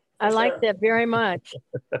 I like that very much.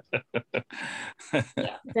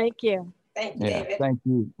 Thank you. Thank you, David.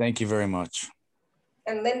 Thank you very much.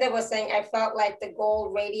 And Linda was saying, I felt like the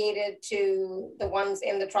gold radiated to the ones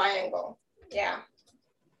in the triangle. Yeah,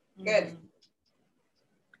 good.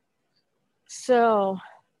 So,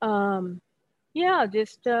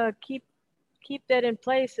 just keep that in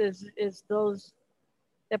place as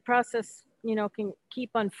that process, can keep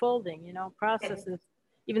unfolding, processes,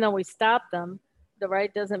 even though we stop them,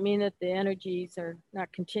 doesn't mean that the energies are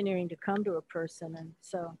not continuing to come to a person. And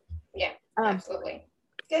so, yeah, absolutely.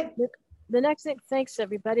 Good. The next thing, thanks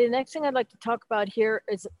everybody. The next thing I'd like to talk about here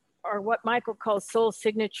are what Michael calls soul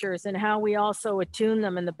signatures, and how we also attune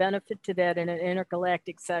them, and the benefit to that in an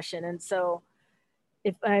intergalactic session. And so,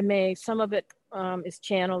 if I may, some of it is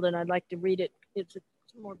channeled, and I'd like to read it. It's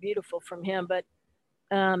more beautiful from him, but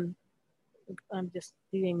I'm just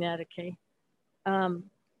doing that, okay?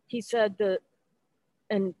 He said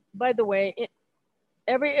and by the way,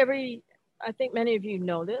 every, I think many of you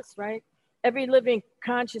know this, right? Every living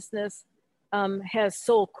consciousness has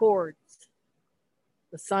soul cords.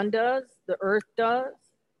 The sun does, the earth does,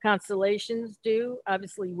 constellations do,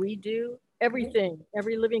 obviously we do, everything,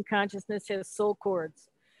 every living consciousness has soul cords.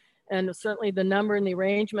 And certainly the number and the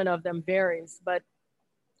arrangement of them varies, but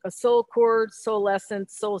a soul cord, soul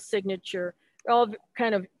essence, soul signature, all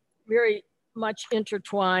kind of very much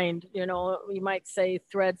intertwined, we might say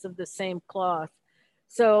threads of the same cloth.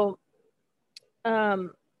 So,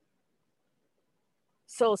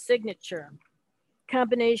 soul signature,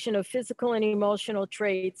 combination of physical and emotional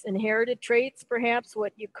traits, inherited traits, perhaps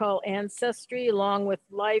what you call ancestry, along with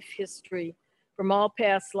life history from all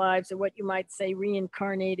past lives, or what you might say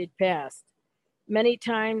reincarnated past. Many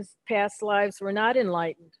times past lives were not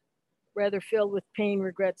enlightened, rather filled with pain,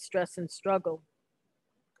 regret, stress, and struggle.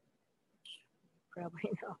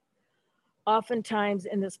 Probably know. Oftentimes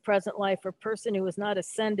in this present life, a person who is not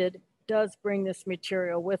ascended does bring this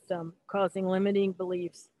material with them, causing limiting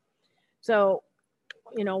beliefs. So,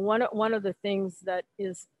 one of the things that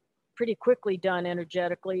is pretty quickly done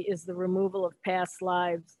energetically is the removal of past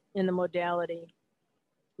lives in the modality.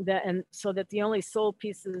 And so that the only soul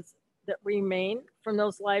pieces that remain from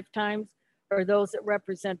those lifetimes are those that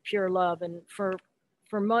represent pure love. And for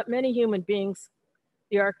many human beings,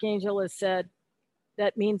 the Archangel has said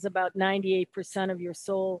that means about 98% of your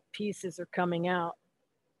soul pieces are coming out.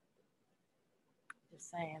 Just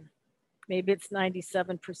saying. Maybe it's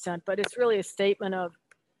 97%, but it's really a statement of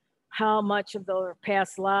how much of their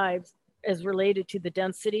past lives is related to the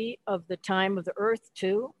density of the time of the earth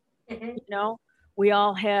too. We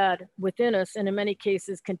all had within us, and in many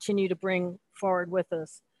cases continue to bring forward with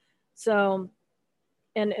us. So,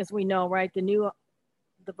 and as we know, right, the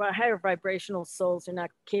higher vibrational souls are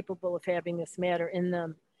not capable of having this matter in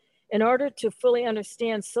them. In order to fully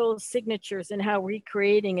understand soul signatures and how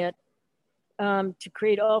recreating it to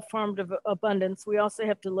create all forms of abundance, we also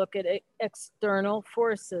have to look at external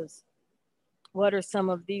forces. What are some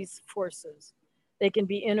of these forces? They can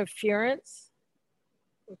be interference,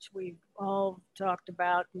 which we've all talked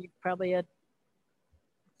about. You probably had,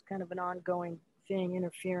 it's kind of an ongoing thing,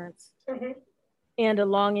 interference, and a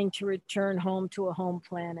longing to return home to a home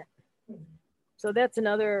planet. So that's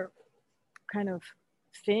another kind of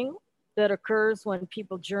thing that occurs when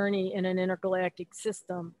people journey in an intergalactic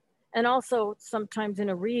system. And also sometimes in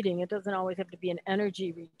a reading, it doesn't always have to be an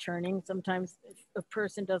energy returning. Sometimes if a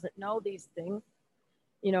person doesn't know these things,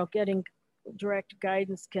 you know, getting direct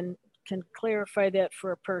guidance can clarify that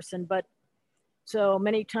for a person. But so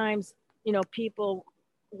many times, you know, people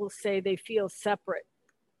will say they feel separate.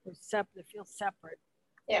 They feel separate.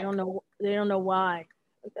 Yeah. They don't know why.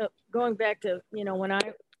 Going back to, you know, when I,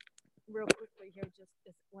 real quickly here, just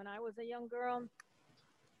when I was a young girl,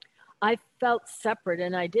 I felt separate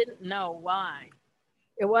and I didn't know why.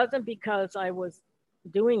 It wasn't because I was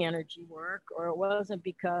doing energy work, or it wasn't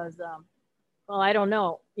because, well, I don't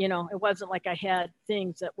know, you know, it wasn't like I had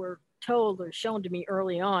things that were told or shown to me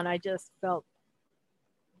early on. I just felt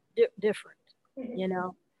different, you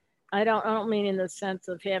know. I don't mean in the sense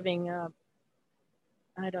of having,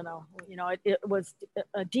 I don't know, you know, it was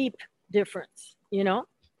a deep difference, you know,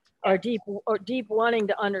 or deep wanting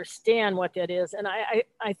to understand what that is. And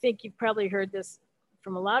I think you've probably heard this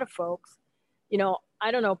from a lot of folks. You know,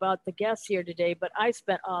 I don't know about the guests here today, but I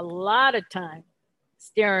spent a lot of time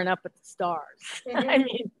staring up at the stars.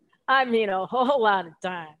 I mean a whole lot of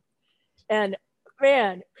time. And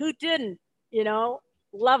man, who didn't, you know,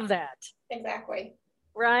 love that? Exactly.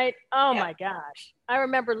 Right? Oh my gosh. I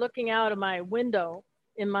remember looking out of my window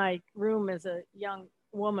in my room as a young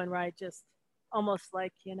woman, right? Just almost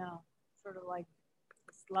like, you know, sort of like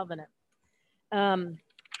just loving it.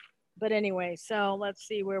 But anyway, so let's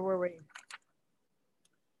see, where were we?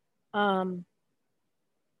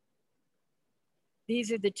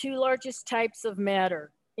 These are the two largest types of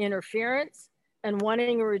matter: interference and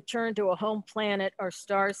wanting a return to a home planet or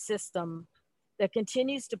star system that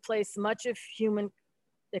continues to place much of human,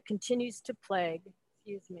 that continues to plague,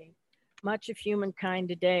 much of humankind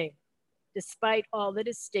today, despite all that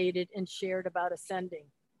is stated and shared about ascending.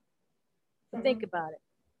 So think about it,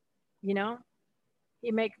 you know?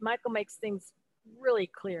 Michael makes things really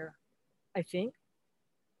clear, I think.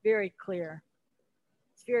 Very clear.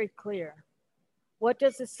 It's very clear. What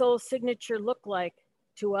does the soul signature look like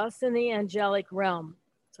to us in the angelic realm?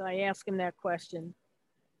 So I asked him that question.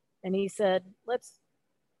 And he said, let's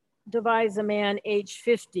devise a man age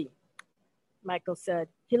 50. Michael said,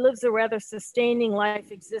 he lives a rather sustaining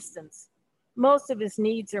life existence. Most of his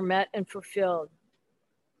needs are met and fulfilled.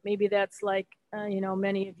 Maybe that's like, you know,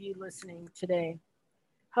 many of you listening today.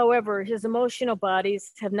 However, his emotional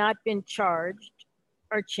bodies have not been charged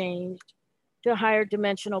or changed to a higher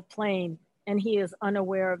dimensional plane, and he is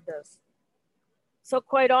unaware of this. So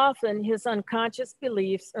quite often, his unconscious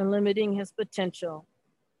beliefs are limiting his potential.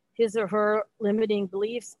 His or her limiting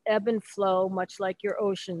beliefs ebb and flow, much like your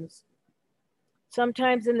oceans.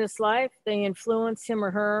 Sometimes in this life, they influence him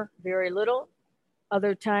or her very little.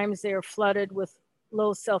 Other times they are flooded with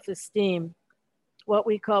low self-esteem, what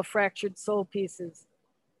we call fractured soul pieces.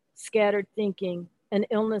 Scattered thinking and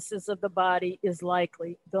illnesses of the body is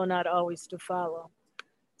likely, though not always, to follow.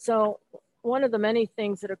 So one of the many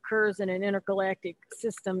things that occurs in an intergalactic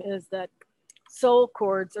system is that soul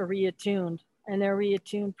cords are reattuned, and they're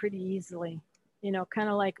reattuned pretty easily, you know, kind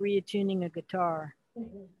of like reattuning a guitar.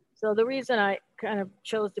 So the reason I kind of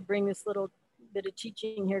chose to bring this little bit of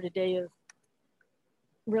teaching here today is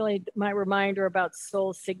really my reminder about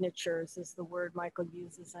soul signatures is the word Michael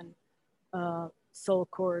uses, and soul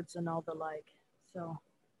cords and all the like. So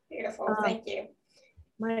beautiful. Thank you.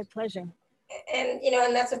 My pleasure. And you know,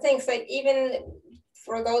 and that's the thing. So like, even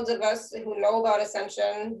for those of us who know about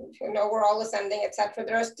ascension, who know we're all ascending, etc.,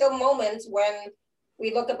 there are still moments when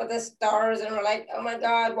we look up at the stars and we're like, oh my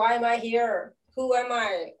God, why am I here? Who am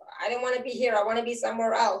I? I didn't want to be here. I want to be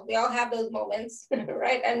somewhere else. We all have those moments,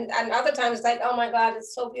 right? And other times it's like, oh my God,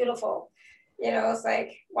 it's so beautiful. You know, it's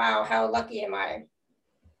like, wow, how lucky am I?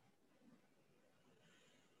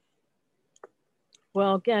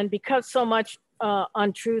 Well, again, because so much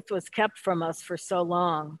untruth was kept from us for so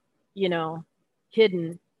long, you know,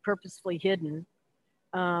 hidden, purposefully hidden.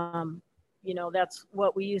 You know, that's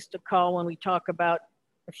what we used to call, when we talk about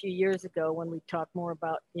a few years ago, when we talked more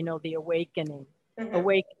about, you know, the awakening,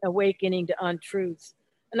 awakening to untruths.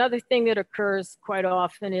 Another thing that occurs quite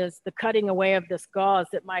often is the cutting away of this gauze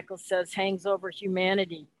that Michael says hangs over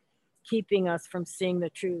humanity keeping us from seeing the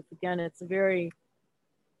truth. Again, it's a very,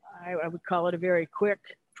 I would call it a very quick,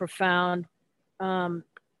 profound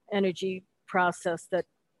energy process that,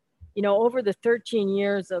 you know, over the 13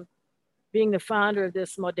 years of being the founder of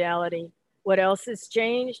this modality, what else has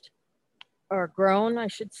changed or grown, I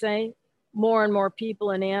should say? More and more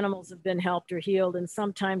people and animals have been helped or healed, and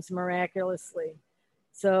sometimes miraculously.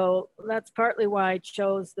 So that's partly why I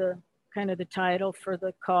chose the kind of the title for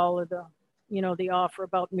the call, or the, you know, the offer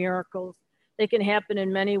about miracles. They can happen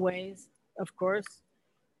in many ways, of course.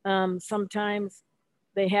 Sometimes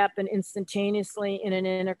they happen instantaneously in an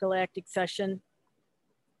intergalactic session.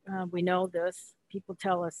 We know this, people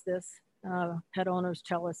tell us this, pet owners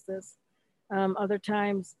tell us this. Other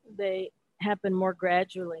times they happen more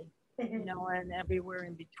gradually, you know, and everywhere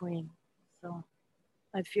in between. So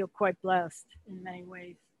I feel quite blessed in many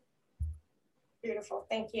ways. Beautiful,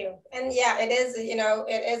 thank you. And yeah, it is, you know,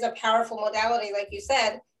 it is a powerful modality, like you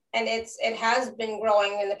said, and it has been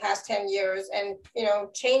growing in the past 10 years, and, you know,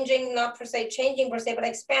 changing, not per se changing per se, but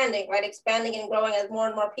expanding, right? Expanding and growing as more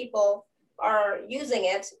and more people are using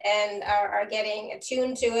it and are getting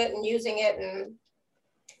attuned to it and using it and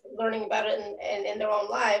learning about it in their own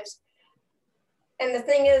lives. And the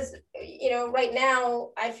thing is, you know, right now,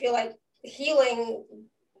 I feel like healing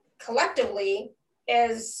collectively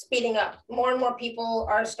is speeding up. More and more people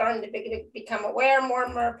are starting to become aware. More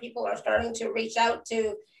and more people are starting to reach out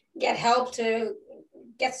to get help, to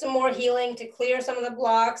get some more healing, to clear some of the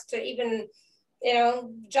blocks, to even, you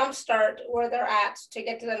know, jumpstart where they're at to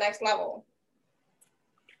get to the next level.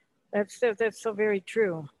 That's so very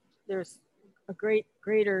true. There's a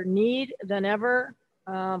greater need than ever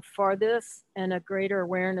for this, and a greater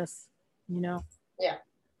awareness, you know. Yeah.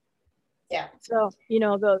 Yeah. So, you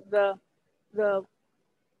know, the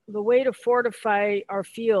way to fortify our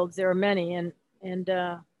fields, there are many, and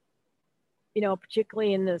you know,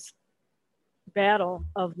 particularly in this battle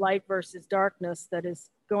of light versus darkness that is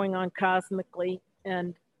going on cosmically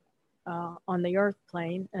and on the earth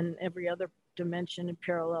plane and every other dimension and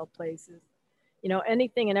parallel places. You know,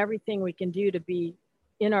 anything and everything we can do to be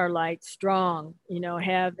in our light, strong, you know,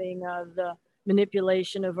 having the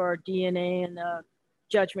manipulation of our DNA and the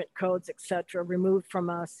judgment codes, etc., removed from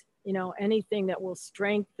us, you know, anything that will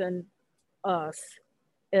strengthen us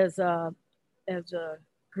as a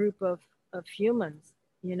group of humans,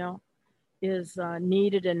 you know, is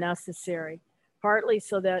needed and necessary, partly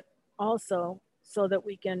so that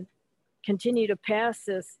we can continue to pass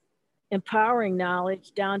this empowering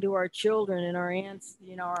knowledge down to our children and our aunts,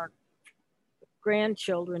 you know, our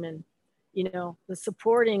grandchildren, and, you know, the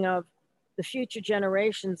supporting of the future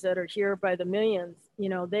generations that are here by the millions. You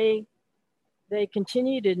know, they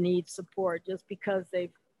continue to need support just because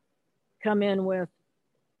they've come in with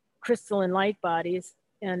crystalline light bodies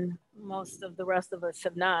and most of the rest of us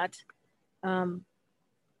have not. You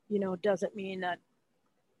know, doesn't mean that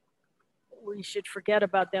we should forget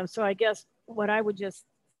about them. So I guess what I would just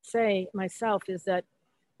say myself is that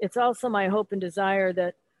it's also my hope and desire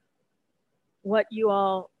that what you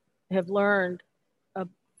all have learned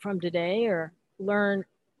from today, or learn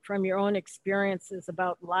from your own experiences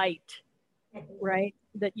about light, right?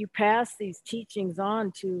 That you pass these teachings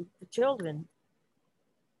on to the children,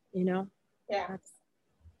 you know? Yeah. That's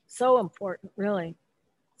so important, really.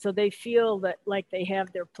 So they feel that like they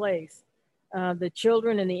have their place. The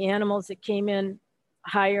children and the animals that came in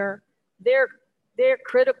higher, they're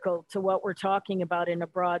critical to what we're talking about in a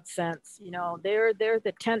broad sense. You know, they're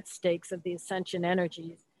the tent stakes of the ascension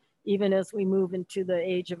energies, even as we move into the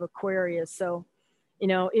age of Aquarius. So, you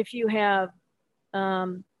know, if you have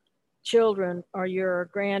children, or you're a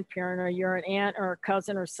grandparent, or you're an aunt or a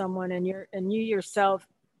cousin or someone, and you yourself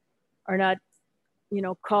are not, you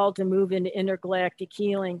know, called to move into intergalactic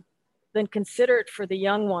healing, then consider it for the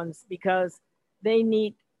young ones, because they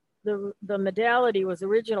need the modality was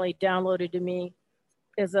originally downloaded to me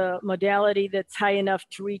as a modality that's high enough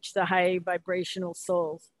to reach the high vibrational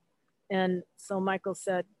souls. And so Michael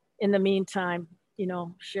said, in the meantime, you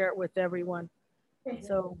know, share it with everyone.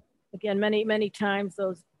 So again, many times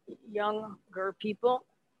those younger people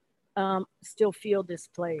still feel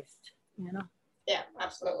displaced, you know? Yeah,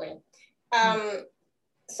 absolutely.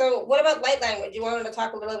 So what about light language? You wanted to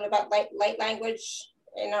talk a little bit about light language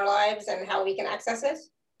in our lives and how we can access it?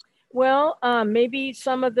 Well, maybe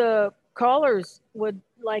some of the callers would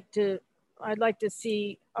like to, I'd like to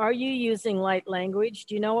see, are you using light language?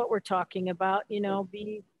 Do you know what we're talking about? You know,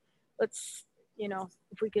 let's, you know,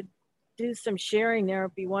 if we could do some sharing there,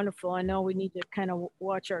 it'd be wonderful. I know we need to kind of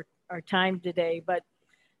watch our time today, but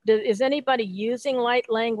is anybody using light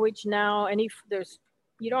language now?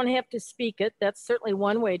 You don't have to speak it. That's certainly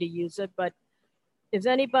one way to use it, but is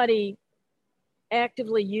anybody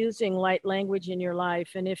actively using light language in your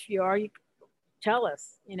life? And if you are, you tell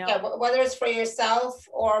us, you know. Yeah, whether it's for yourself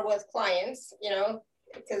or with clients, you know,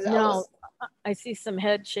 because no, I see some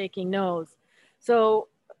head shaking no's. So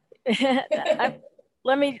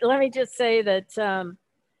let me just say that,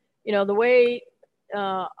 you know, the way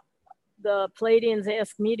the Pleiadians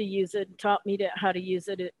asked me to use it, taught me how to use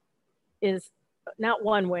it, it is not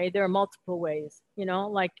one way. There are multiple ways, you know,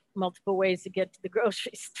 like multiple ways to get to the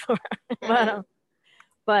grocery store.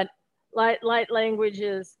 But light language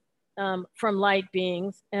is from light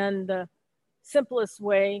beings, and the simplest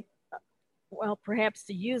way, well, perhaps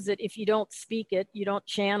to use it, if you don't speak it, you don't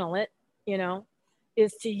channel it, you know,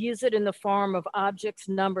 is to use it in the form of objects,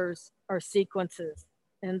 numbers, or sequences.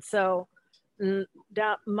 And so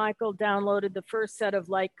Michael downloaded the first set of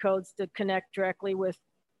light codes to connect directly with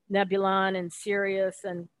Nebulon and Sirius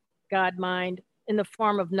and God Mind in the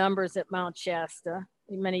form of numbers at Mount Shasta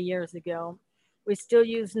many years ago. We still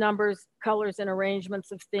use numbers, colors, and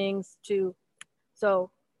arrangements of things to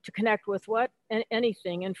connect with what?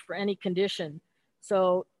 Anything and for any condition.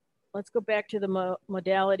 So let's go back to the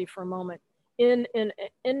modality for a moment. In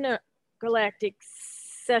the galactic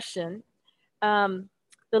session, the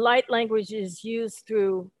light language is used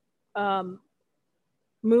through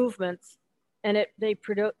movements, and they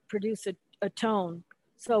produce a tone.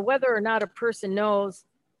 So whether or not a person knows,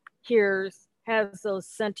 hears, has those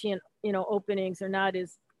sentient, you know, openings or not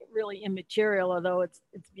is really immaterial, although it's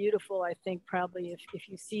beautiful, I think, probably if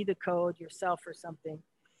you see the code yourself or something.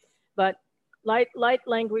 But light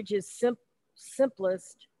language is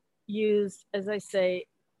simplest, used, as I say,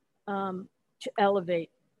 to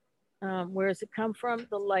elevate. Where does it come from?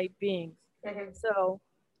 The light beings. So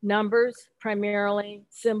numbers primarily,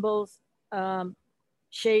 symbols,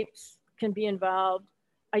 shapes can be involved.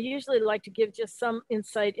 I usually like to give just some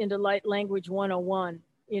insight into light language 101,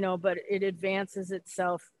 you know, but it advances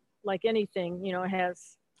itself like anything, you know, it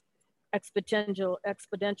has exponential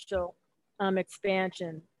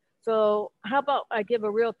expansion. So how about I give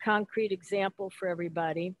a real concrete example for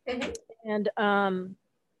everybody? And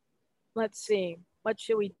let's see, what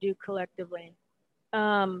should we do collectively?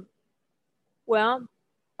 Well,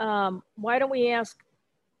 why don't we ask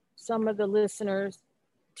some of the listeners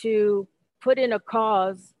to put in a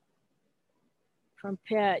cause from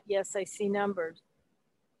Pat. Yes, I see numbers.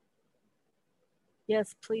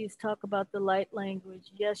 Yes, please talk about the light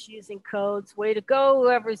language. Yes, using codes. Way to go,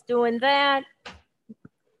 whoever's doing that.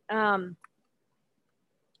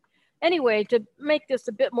 Anyway, to make this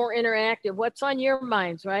a bit more interactive, what's on your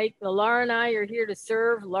minds, right? Well, Laura and I are here to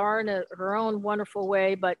serve Laura in her own wonderful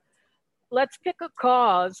way, but let's pick a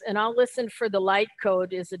cause and I'll listen for the light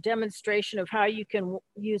code as a demonstration of how you can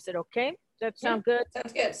use it, okay? That sound good?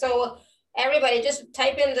 Sounds good. So everybody just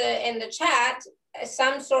type in the chat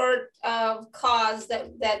some sort of cause that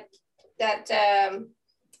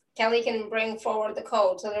Kelly can bring forward the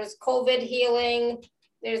code. So there's COVID healing,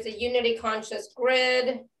 there's the unity conscious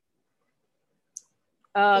grid.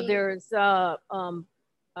 There's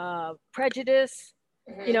prejudice,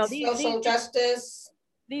 you know, social justice.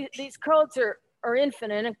 These codes are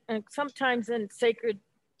infinite, and sometimes in sacred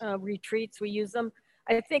retreats we use them.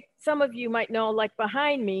 I think some of you might know, like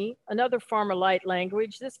behind me, another form of light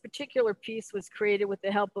language. This particular piece was created with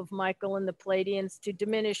the help of Michael and the Pleiadians to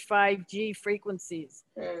diminish 5G frequencies.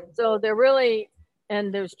 So they're really,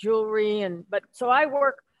 and there's jewelry, so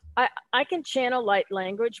I can channel light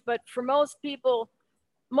language, but for most people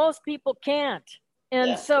can't.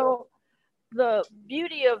 And so the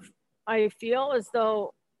beauty of, I feel as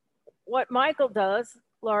though what Michael does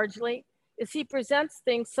largely is he presents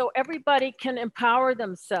things so everybody can empower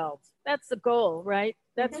themselves. That's the goal, right?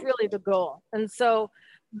 That's really the goal. And so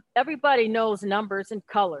everybody knows numbers and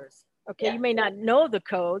colors. Okay, you may not know the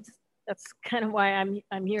codes. That's kind of why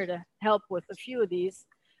I'm here to help with a few of these.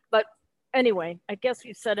 But anyway, I guess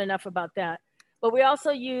we've said enough about that. But we also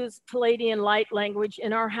use Pleiadian light language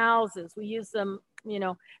in our houses. We use them, you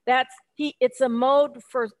know, it's a mode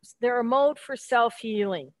for, they're a mode for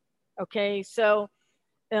self-healing. Okay, so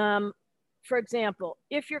for example,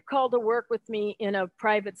 if you're called to work with me in a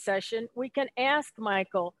private session, we can ask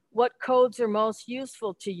Michael, what codes are most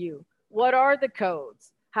useful to you? What are the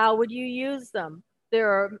codes? How would you use them?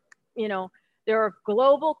 There are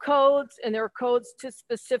global codes and there are codes to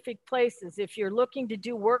specific places. If you're looking to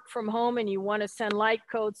do work from home and you want to send light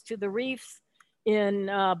codes to the reefs in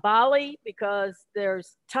Bali, because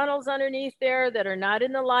there's tunnels underneath there that are not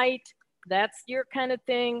in the light, that's your kind of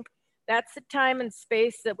thing. That's the time and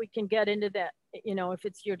space that we can get into that, you know, if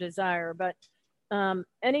it's your desire. But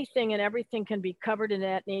anything and everything can be covered in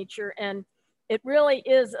that nature. And it really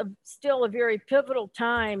is still a very pivotal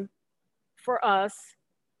time for us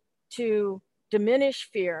to diminish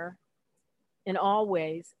fear in all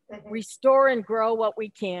ways, restore and grow what we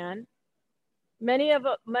can. Many of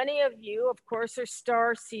you, of course, are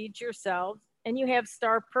star seeds yourselves, and you have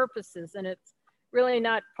star purposes, and it's really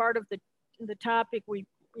not part of the topic we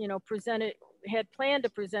had planned to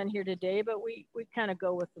present here today, but we kind of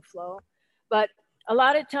go with the flow. But a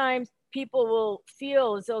lot of times people will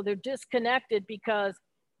feel as though they're disconnected because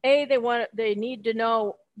A, they need to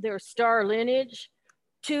know their star lineage.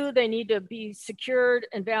 2, they need to be secured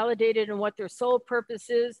and validated in what their soul purpose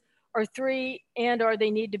is. Or 3, or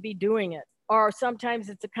they need to be doing it. Or sometimes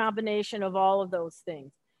it's a combination of all of those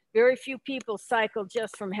things. Very few people cycle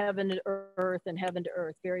just from heaven to earth and heaven to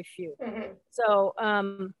earth, very few. So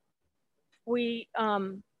were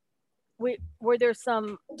there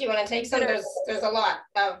some? Do you want to take some? There's a lot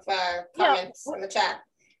of comments in the chat.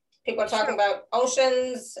 People are talking about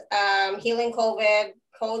oceans, healing COVID,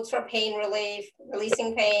 codes for pain relief,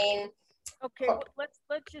 releasing pain. Okay, well, let's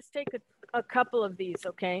just take a couple of these,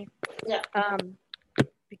 okay? Yeah.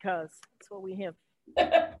 Because that's what we have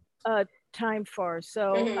time for.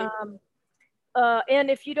 So,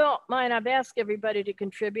 and if you don't mind, I've asked everybody to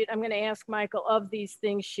contribute. I'm going to ask Michael of these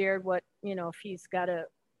things shared what, if he's got a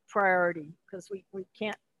priority, because we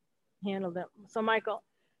can't handle them. So Michael,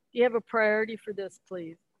 do you have a priority for this,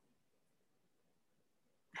 please?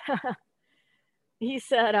 He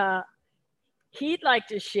said he'd like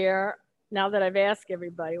to share, now that I've asked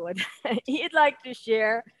everybody what, he'd like to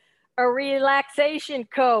share a relaxation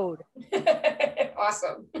code.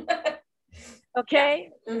 Awesome.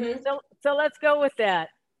 Okay, so let's go with that.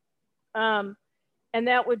 And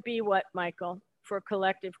that would be what, Michael, for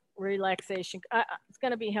collective relaxation? It's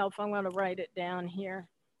going to be helpful. I'm going to write it down here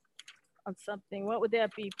on something. What would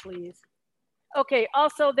that be, please? Okay,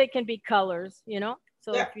 also they can be colors,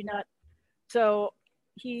 so if you're not, so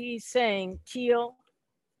he's saying teal,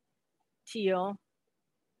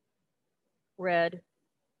 red,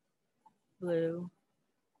 blue,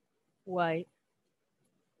 white,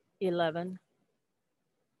 11,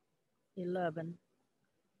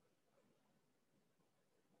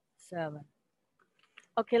 7.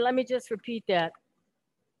 Okay, let me just repeat that.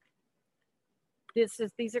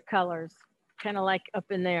 These are colors, kind of like up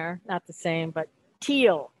in there, not the same, but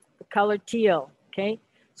teal, the color teal, okay?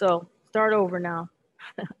 So start over now.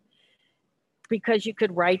 Because you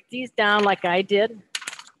could write these down like I did,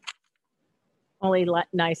 only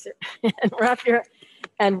nicer,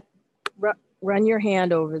 and run your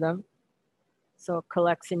hand over them. So it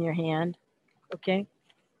collects in your hand, okay?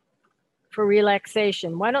 For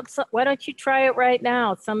relaxation, why don't you try it right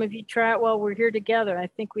now? Some of you try it while we're here together. I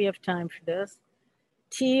think we have time for this.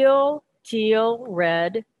 Teal,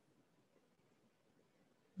 red,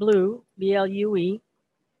 blue, B-L-U-E,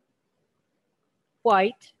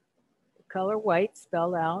 white, the color white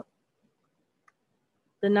spelled out,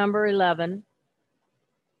 the number 11,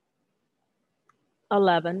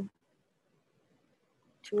 11,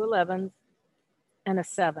 2 11s, and a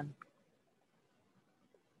 7.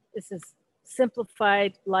 This is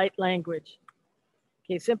simplified light language.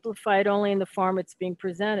 Okay, simplified only in the form it's being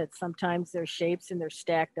presented. Sometimes there's shapes and they're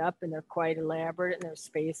stacked up and they're quite elaborate and there's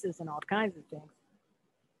spaces and all kinds of things.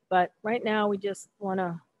 But right now we just want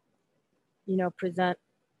to, present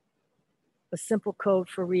a simple code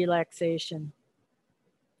for relaxation.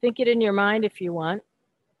 Think it in your mind if you want,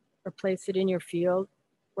 or place it in your field.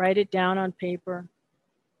 Write it down on paper.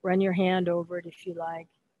 Run your hand over it if you like,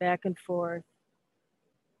 back and forth.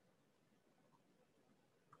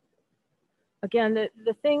 Again,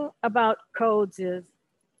 the thing about codes is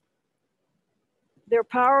they're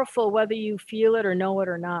powerful whether you feel it or know it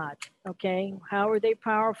or not, okay? How are they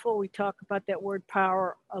powerful? We talk about that word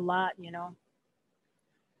power a lot,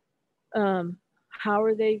 How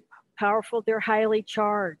are they powerful? They're highly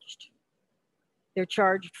charged. They're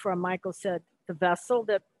charged from, Michael said, the vessel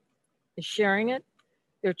that is sharing it.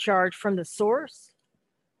 They're charged from the source.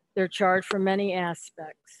 They're charged from many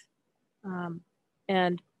aspects.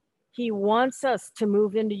 And he wants us to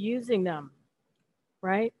move into using them,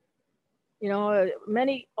 right?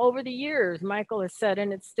 Many over the years, Michael has said,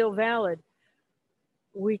 and it's still valid,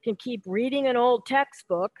 we can keep reading an old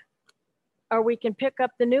textbook, or we can pick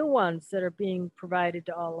up the new ones that are being provided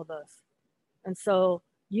to all of us. And so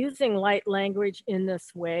using light language in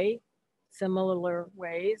this way, similar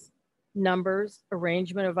ways, numbers,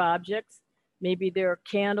 arrangement of objects, maybe there are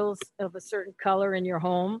candles of a certain color in your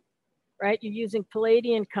home, right? You're using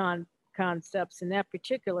Pleiadian concepts in that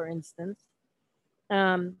particular instance.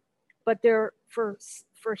 But they're for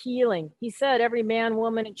healing. He said every man,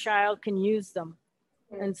 woman, and child can use them.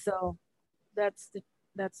 And so that's the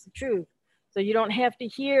truth. So you don't have to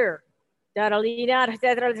hear that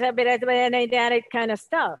kind of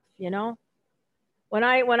stuff, you know. When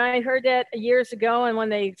I heard that years ago, and when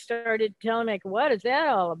they started telling me, like, what is that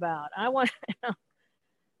all about? I want, you know.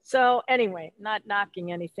 So anyway, not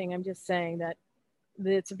knocking anything. I'm just saying that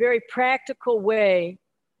it's a very practical way,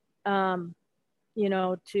 you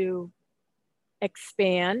know, to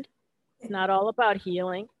expand. It's not all about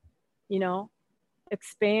healing, you know,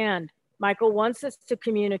 expand. Michael wants us to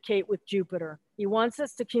communicate with Jupiter. He wants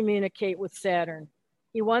us to communicate with Saturn.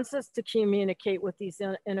 He wants us to communicate with these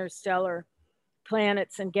interstellar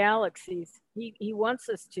planets and galaxies. He wants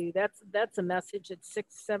us to. That's a message that's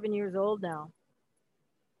 6-7 years old now.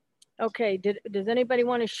 Okay, does anybody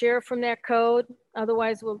want to share from that code?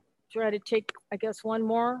 Otherwise, we'll try to take, I guess, one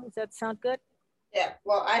more. Does that sound good? Yeah,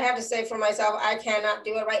 well, I have to say for myself, I cannot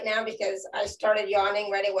do it right now because I started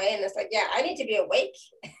yawning right away. And it's like, yeah, I need to be awake.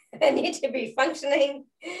 I need to be functioning.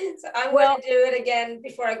 So I'm going to do it again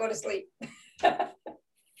before I go to sleep.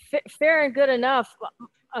 Fair and good enough.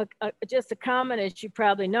 Just a comment, as you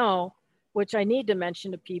probably know, which I need to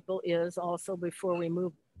mention to people is also before we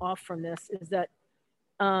move off from this, is that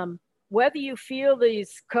whether you feel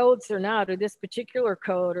these codes or not, or this particular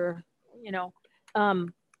code, or, you know,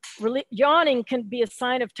 yawning can be a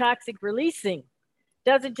sign of toxic releasing.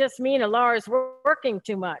 Doesn't just mean Alara's working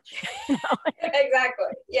too much. You know? Exactly.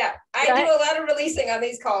 Yeah, I do a lot of releasing on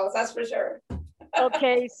these calls. That's for sure.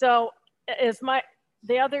 Okay, so as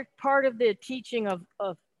the other part of the teaching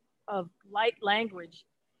of light language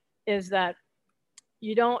is that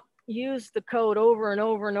you don't use the code over and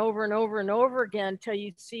over and over and over and over again until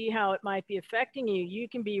you see how it might be affecting you. You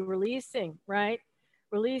can be releasing, right?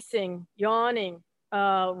 Releasing, yawning,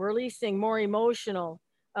 releasing more emotional,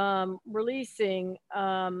 releasing,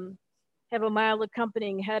 have a mild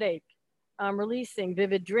accompanying headache, releasing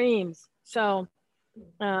vivid dreams. So,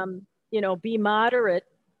 you know, be moderate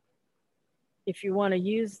if you want to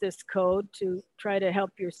use this code to try to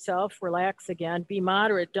help yourself relax again. Be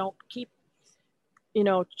moderate. Don't keep, you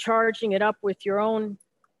know, charging it up with your own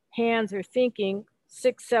hands or thinking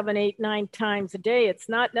 6, 7, 8, 9 times a day. It's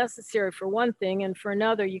not necessary for one thing, and for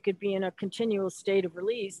another, you could be in a continual state of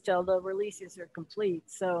release till the releases are complete.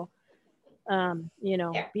 So, you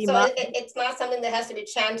know, yeah. So it's not something that has to be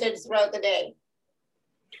chanted throughout the day.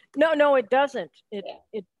 No, it doesn't.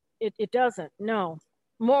 It doesn't. No,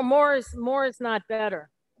 more is not better.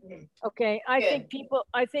 Okay, I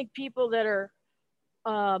think people that are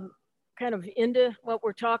kind of into what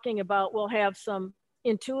we're talking about will have some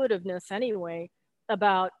intuitiveness anyway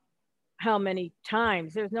about how many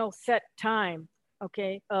times. There's no set time,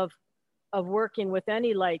 okay, of working with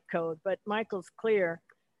any light code, but Michael's clear.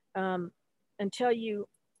 Until you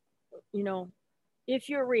know, if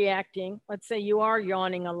you're reacting, let's say you are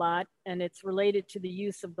yawning a lot and it's related to the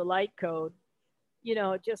use of the light code, you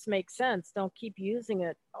know, it just makes sense. Don't keep using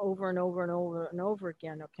it over and over and over and over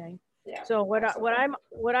again, okay? Yeah, so what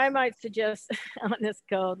I might suggest on this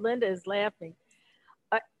code, Linda is laughing.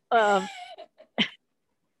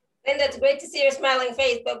 Linda, it's great to see your smiling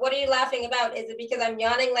face, but what are you laughing about? Is it because I'm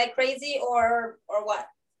yawning like crazy or what?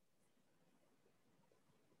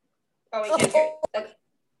 Oh, we can't hear you.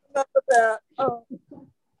 Okay.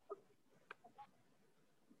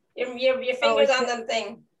 Your fingers on the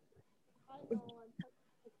thing.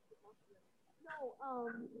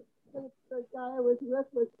 The guy I was with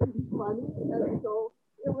was pretty funny, and so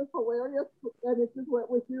it was hilarious, and it just went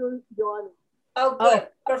with you yawning. Oh, good.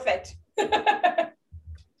 Perfect.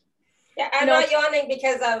 Yeah, I'm not yawning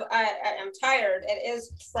because I'm tired. It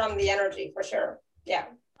is from the energy, for sure. Yeah.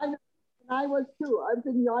 I was too. I've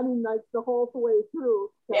been yawning like the whole way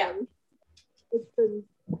through. So yeah. It's been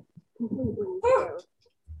completely fair.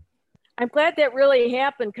 I'm glad that really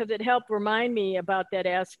happened because it helped remind me about that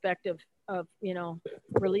aspect of you know,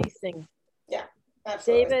 releasing. Yeah,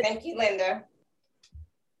 absolutely. David, thank you, Linda.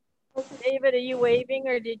 David, are you waving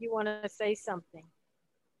or did you want to say something?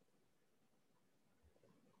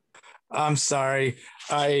 I'm sorry.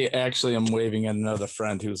 I actually am waving at another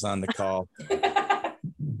friend who's on the call.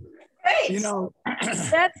 Great. You know,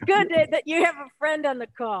 that's good that you have a friend on the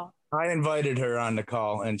call. I invited her on the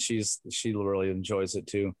call and she really enjoys it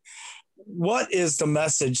too. What is the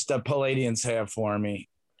message that Pleiadians have for me?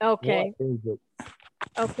 Okay. What is it?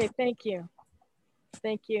 Okay, thank you.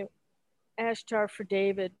 Thank you. Ashtar for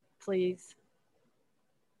David, please.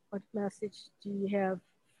 What message do you have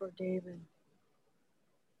for David?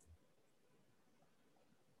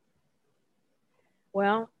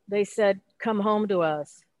 Well, they said, come home to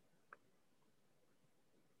us.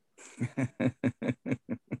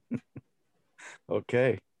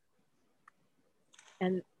 Okay.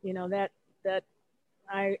 And you know, that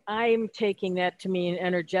I'm taking that to mean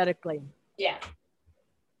energetically. Yeah.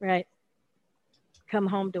 Right. Come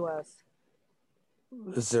home to us.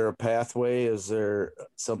 Is there a pathway? Is there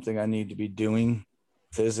something I need to be doing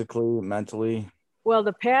physically, mentally? Well,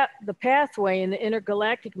 the pathway in the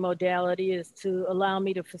intergalactic modality is to allow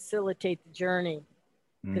me to facilitate the journey,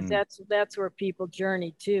 because that's where people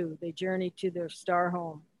journey to. They journey to their star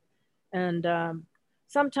home. And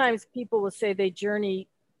sometimes people will say they journey.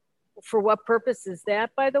 For what purpose is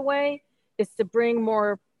that, by the way? It's to bring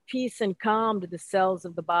more peace and calm to the cells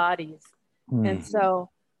of the bodies. And so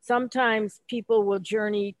sometimes people will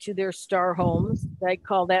journey to their star homes. They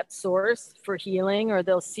call that source for healing, or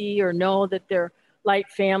they'll see or know that their light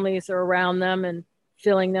families are around them and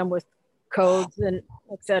filling them with codes and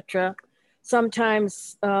etc.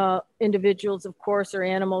 Sometimes individuals, of course, or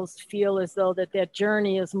animals feel as though that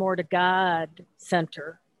journey is more to God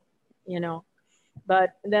center, you know.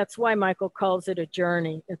 But that's why Michael calls it a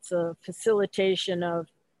journey. It's a facilitation of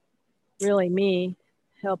really me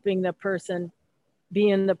helping the person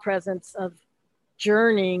be in the presence of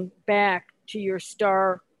journeying back to your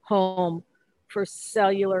star home for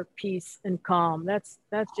cellular peace and calm. That's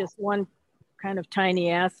just one kind of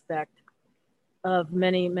tiny aspect of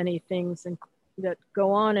many, many things that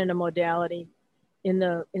go on in a modality in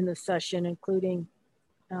the session, including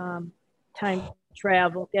time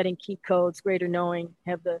travel, getting key codes, greater knowing,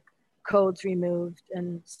 have the codes removed,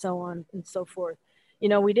 and so on and so forth. You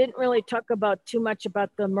know, we didn't really talk about too much about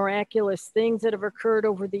the miraculous things that have occurred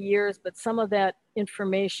over the years, but some of that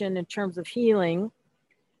information in terms of healing,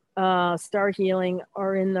 star healing,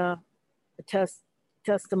 are in the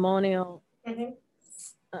testimonial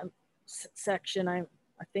section. I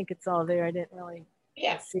think it's all there. I didn't really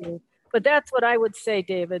see, but that's what I would say,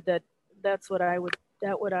 David. That's what I would.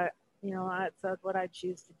 That's what I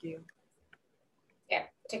choose to do. Yeah,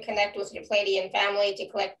 to connect with your Pleiadian family, to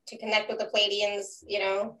connect with the Pleiadians, you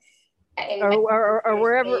know, or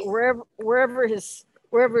wherever his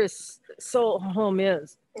soul home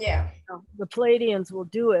is. Yeah, the Pleiadians will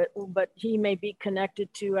do it, but he may be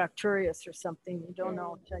connected to Arcturus or something. You don't know.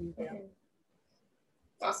 I'll tell you that.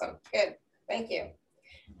 Awesome, good, thank you.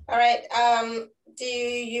 All right, do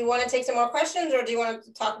you want to take some more questions, or do you want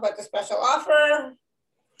to talk about the special offer?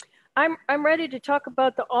 I'm ready to talk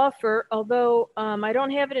about the offer, although I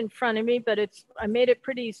don't have it in front of me, but I made it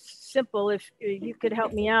pretty simple. If you could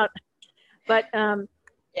help me out, but yeah,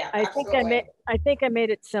 I think I made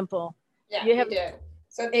it simple. Yeah, you did.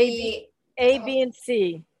 So the A, B, and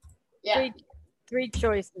C. Yeah. Three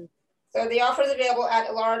choices. So the offer is available at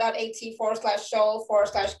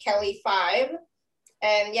elara.at/show/Kelly5.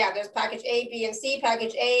 And yeah, there's package A, B, and C.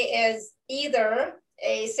 Package A is either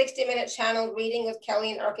a 60-minute channel reading with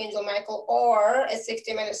Kelly and Archangel Michael, or a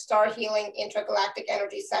 60-minute star healing intergalactic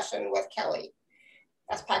energy session with Kelly.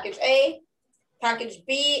 That's package A. Package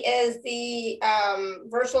B is the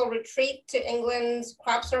virtual retreat to England's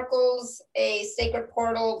crop circles, a sacred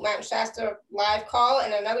portal Mount Shasta live call,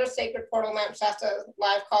 and another sacred portal Mount Shasta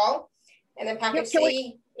live call. And then package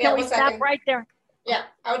C. Can we stop right there? Yeah,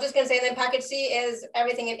 I was just gonna say, and then package C is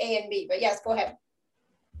everything in A and B, but yes, go ahead.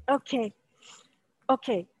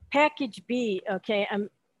 Okay, package B, okay,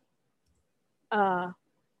 I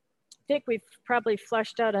think we've probably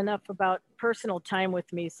fleshed out enough about personal time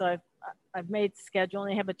with me, so I've made schedule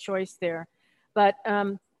and I have a choice there. But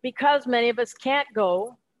because many of us can't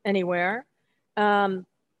go anywhere,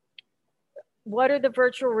 what are the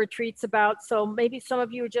virtual retreats about? So maybe some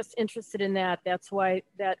of you are just interested in that. That's why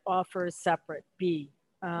that offer is separate, B,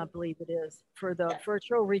 I believe it is, for the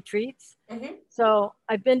virtual retreats. So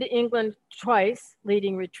I've been to England twice,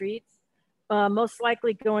 leading retreats, most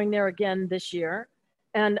likely going there again this year.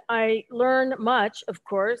 And I learn much, of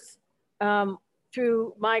course,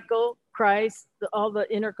 through Michael, Christ, all the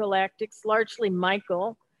intergalactics, largely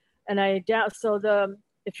Michael. And I doubt,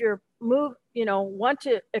 if you're moved, want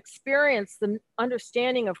to experience the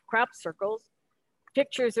understanding of crop circles,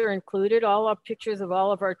 pictures are included. All our pictures of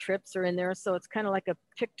all of our trips are in there. So it's kind of like a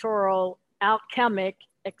pictorial alchemic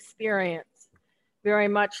experience, very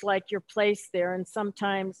much like your place there. And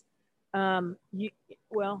sometimes,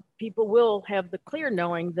 people will have the clear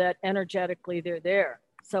knowing that energetically they're there.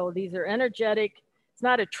 So these are energetic. It's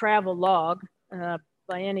not a travel log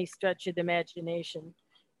by any stretch of the imagination.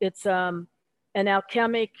 It's an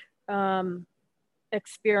alchemic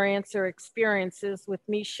experience or experiences with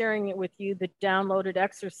me sharing it with you, the downloaded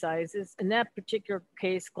exercises. In that particular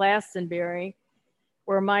case, Glastonbury,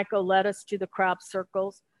 where Michael led us to the crop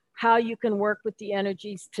circles, how you can work with the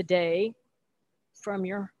energies today, from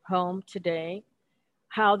your home today,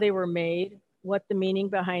 how they were made, what the meaning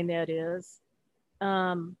behind that is.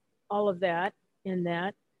 all of that in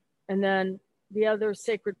that. And then the other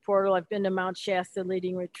sacred portal, I've been to Mount Shasta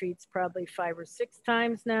leading retreats probably 5 or 6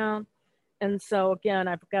 times now. And so again,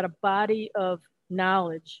 I've got a body of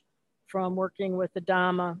knowledge from working with the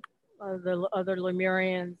Dhamma, the other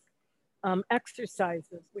Lemurians,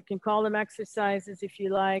 exercises. We can call them exercises if you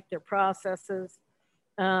like, they're processes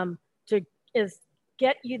to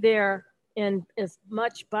get you there in as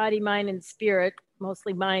much body, mind, and spirit,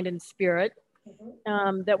 mostly mind and spirit,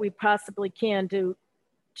 that we possibly can to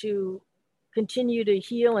continue to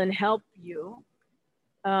heal and help you.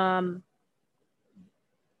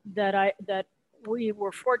 That we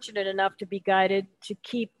were fortunate enough to be guided to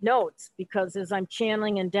keep notes, because as I'm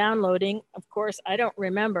channeling and downloading, of course, I don't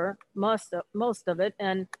remember most of it.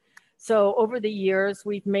 And so over the years,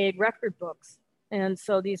 we've made record books. And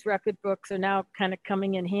so these record books are now kind of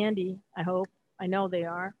coming in handy, I hope, I know they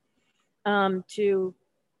are, to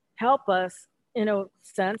help us, in a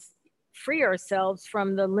sense, free ourselves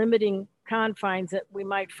from the limiting confines that we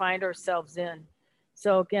might find ourselves in.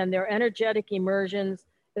 So again, they're energetic immersions.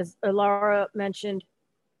 As Laura mentioned,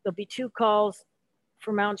 there'll be 2 calls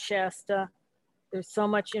for Mount Shasta. There's so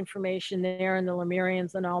much information there, and the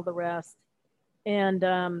Lemurians and all the rest.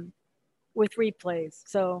 And with replays.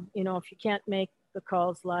 So, you know, if you can't make the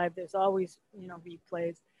calls live, there's always, you know,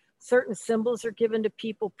 replays. Certain symbols are given to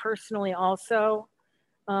people personally also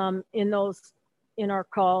in our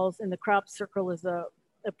calls. And the crop circle is a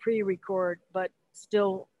pre-record, but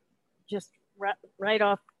still just right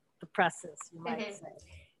off the presses, you might say.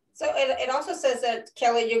 So it also says that,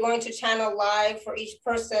 Kelly, you're going to channel live for each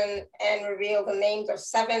person and reveal the names of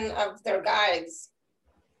 7 of their guides.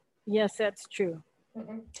 Yes, that's true.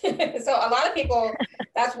 So a lot of people,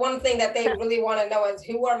 that's one thing that they really want to know is,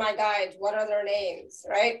 who are my guides? What are their names,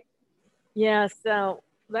 right? Yeah, so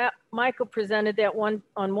that Michael presented that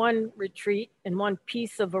on one retreat, in one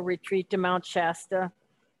piece of a retreat to Mount Shasta.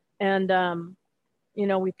 And you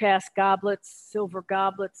know, we pass goblets, silver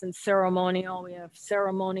goblets, and ceremonial. We have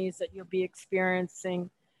ceremonies that you'll be experiencing.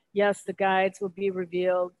 Yes, the guides will be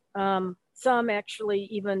revealed. Some actually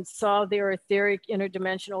even saw their etheric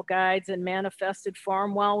interdimensional guides in manifested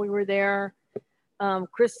form while we were there.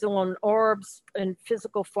 Crystalline orbs in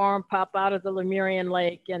physical form pop out of the Lemurian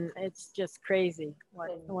lake, and it's just crazy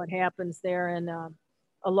what happens there and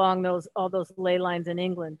along all those ley lines in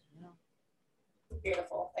England. You know.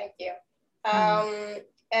 Beautiful, thank you.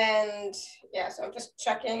 And yeah, so I'm just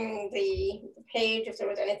checking the page if there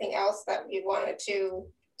was anything else that we wanted to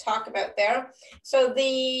talk about there. So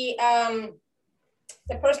the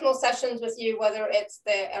personal sessions with you, whether it's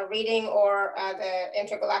a reading or the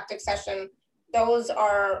intergalactic session, those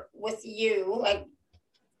are with you, like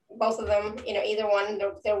both of them, you know, either one,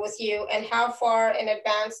 they're with you. And how far in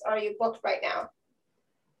advance are you booked right now?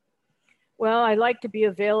 Well, I like to be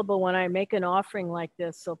available when I make an offering like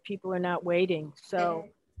this, so people are not waiting. So,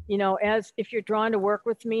 you know, if you're drawn to work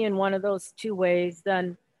with me in one of those 2 ways,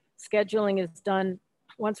 then scheduling is done.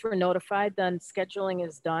 Once we're notified, then scheduling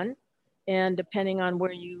is done. And depending on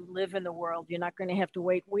where you live in the world, you're not going to have to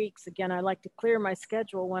wait weeks. Again, I like to clear my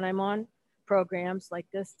schedule when I'm on programs like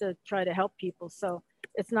this to try to help people. So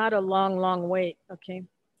it's not a long wait. Okay.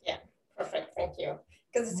 Yeah, perfect. Thank you.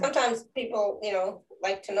 Because sometimes people, you know,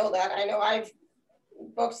 like to know that. I know I've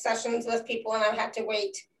booked sessions with people and I've had to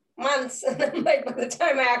wait months. And then, like, by the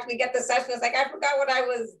time I actually get the session, it's like, I forgot what I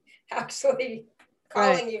was actually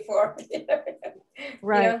calling you for.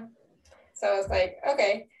 Right. You know? So it's like,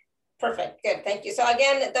 okay, perfect. Good. Thank you. So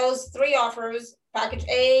again, those 3 offers, package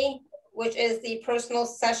A, which is the personal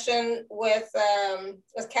session with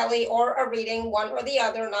Kelly, or a reading, one or the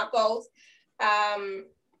other, not both,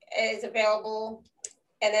 is available.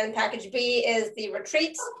 And then package B is the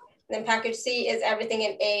retreats. And then package C is everything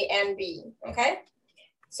in A and B, okay?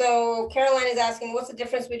 So Caroline is asking, what's the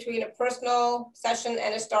difference between a personal session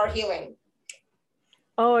and a star healing?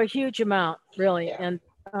 Oh, a huge amount, really. Yeah.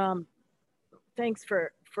 And thanks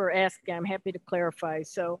for asking. I'm happy to clarify.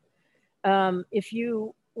 So if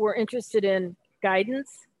you were interested in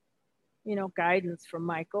guidance, you know, guidance from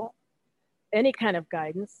Michael, any kind of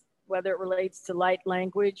guidance, whether it relates to light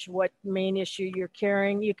language, what main issue you're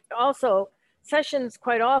carrying. You also, sessions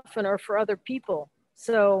quite often are for other people.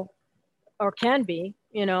 So, or can be,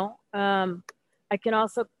 you know. I can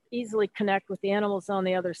also easily connect with the animals on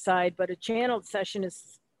the other side, but a channeled session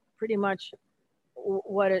is pretty much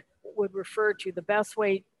what it would refer to. The best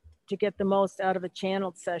way to get the most out of a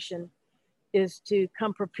channeled session is to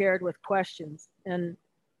come prepared with questions. And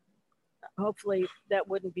hopefully that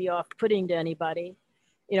wouldn't be off-putting to anybody.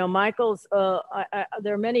 You know, Michael's,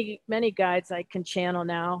 there are many guides I can channel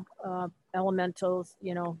now, elementals,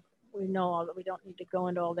 you know, we know all that. We don't need to go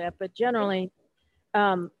into all that, but generally,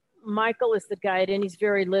 Michael is the guide, and he's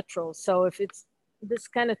very literal. So if it's this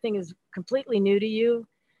kind of thing is completely new to you,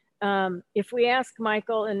 if we ask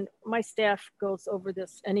Michael, and my staff goes over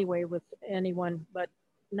this anyway with anyone, but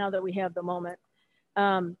now that we have the moment,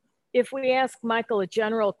 if we ask Michael a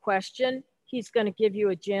general question, he's going to give you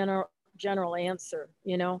a general answer,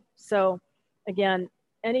 you know? So again,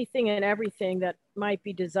 anything and everything that might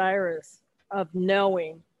be desirous of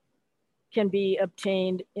knowing can be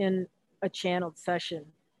obtained in a channeled session.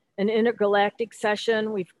 An intergalactic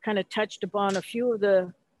session, we've kind of touched upon a few of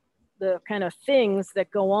the kind of things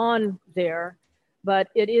that go on there, but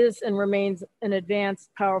it is and remains an advanced,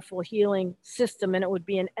 powerful healing system, and it would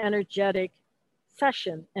be an energetic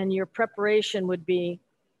session. And your preparation would be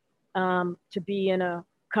to be in a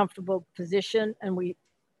comfortable position. And we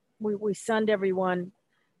send everyone,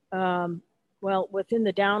 well, within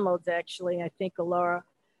the downloads, actually, I think, Laura,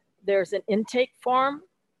 there's an intake form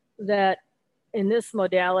that in this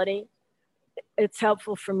modality, it's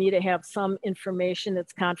helpful for me to have some information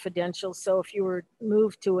that's confidential. So if you were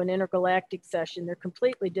moved to an intergalactic session, they're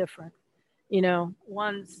completely different. You know,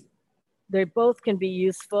 they both can be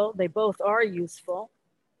useful. They both are useful.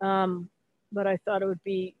 But I thought it would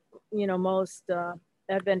be, you know, most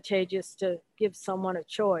advantageous to give someone a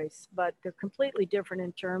choice, but they're completely different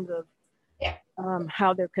in terms of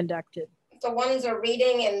how they're conducted. So one's a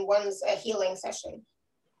reading and one's a healing session.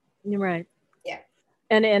 You're right. Yeah.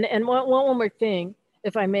 And one more thing,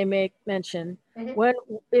 if I may make mention,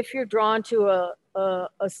 if you're drawn to a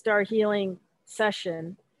star healing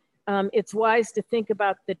session, it's wise to think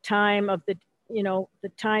about the time of the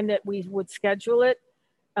time that we would schedule it,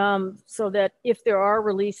 so that if there are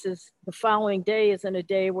releases, the following day isn't a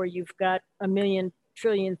day where you've got a million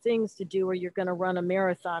trillion things to do, or you're going to run a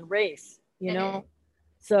marathon race, you know?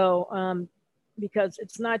 So, because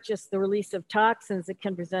it's not just the release of toxins that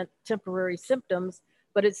can present temporary symptoms,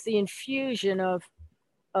 but it's the infusion of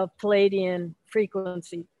Pleiadian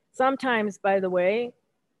frequency. Sometimes, by the way,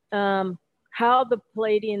 how the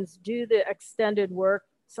Pleiadians do the extended work,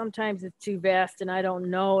 sometimes it's too vast and I don't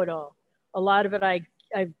know it all. A lot of it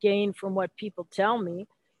I've gained from what people tell me,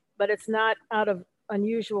 but it's not out of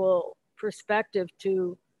unusual perspective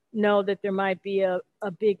to know that there might be a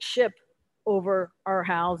big ship over our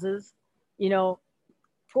houses, you know,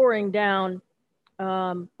 pouring down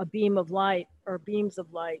a beam of light or beams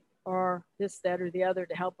of light or this, that, or the other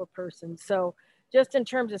to help a person. So just in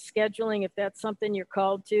terms of scheduling, if that's something you're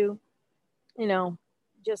called to, you know,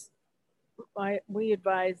 just we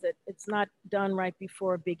advise that it's not done right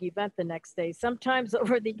before a big event the next day. Sometimes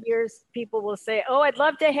over the years, people will say, oh, I'd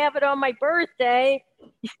love to have it on my birthday.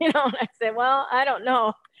 You know, and I say, well, I don't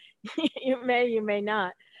know. You may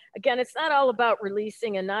not. Again, it's not all about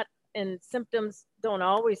releasing, and symptoms don't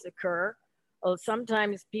always occur.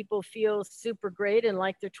 Sometimes people feel super great and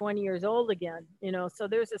like they're 20 years old again, you know, so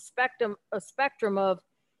there's a spectrum of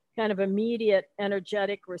kind of immediate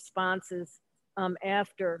energetic responses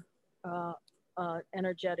after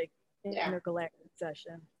energetic intergalactic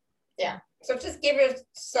session. Yeah, so just give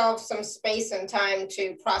yourself some space and time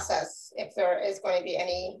to process if there is going to be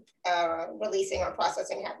any releasing or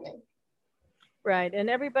processing happening. Right, and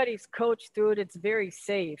everybody's coached through it. It's very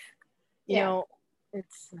safe. You know,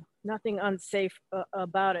 it's nothing unsafe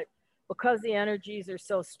about it. Because the energies are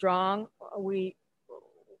so strong,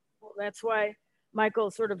 that's why Michael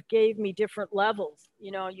sort of gave me different levels.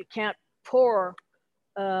 You know, you can't pour,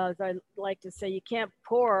 as I like to say, you can't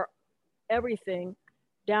pour everything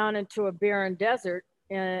down into a barren desert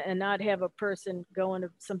and not have a person go into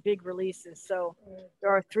some big releases. So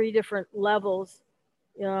there are 3 different levels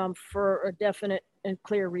for a definite and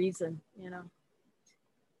clear reason, you know.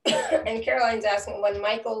 And Caroline's asking, when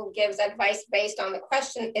Michael gives advice based on the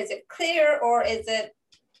question, is it clear or is it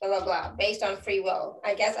blah, blah, blah, based on free will?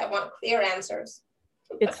 I guess I want clear answers.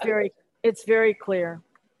 It's very clear.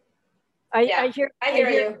 I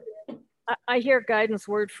hear guidance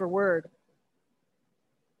word for word.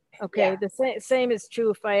 Okay, the same is true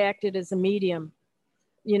if I acted as a medium.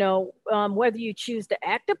 You know, whether you choose to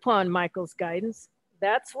act upon Michael's guidance,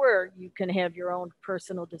 that's where you can have your own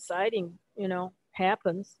personal deciding, you know,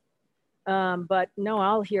 happens. But no,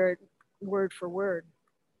 I'll hear it word for word.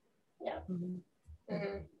 Yeah.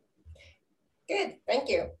 Good, thank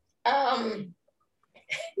you. I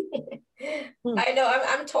know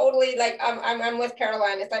I'm totally like, I'm with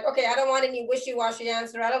Caroline. It's like, okay, I don't want any wishy-washy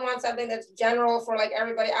answer. I don't want something that's general for like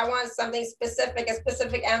everybody. I want something specific, a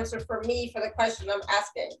specific answer for me for the question I'm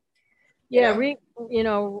asking. Yeah, you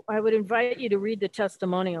know, I would invite you to read the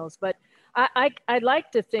testimonials, but I'd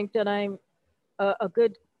like to think that I'm a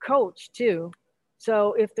good coach too.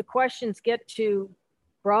 So if the questions get too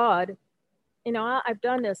broad, you know, I've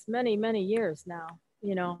done this many, many years now.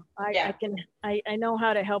 You know, I know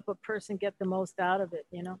how to help a person get the most out of it,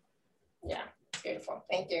 you know? Yeah, beautiful.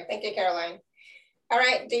 Thank you. Thank you, Caroline. All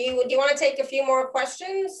right, do you want to take a few more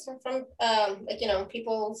questions from, like, you know,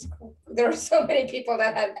 there are so many people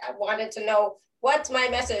that had wanted to know what's my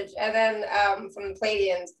message, and then from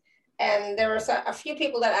Pleiadians, and there were a few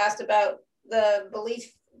people that asked about the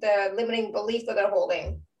limiting belief that they're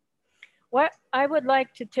holding. What I would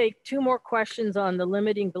like to take 2 more questions on the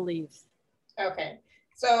limiting beliefs. Okay,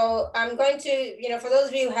 so I'm going to, you know, for those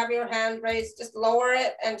of you who have your hand raised, just lower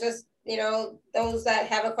it, and just, you know, those that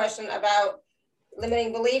have a question about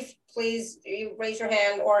limiting belief, please you raise your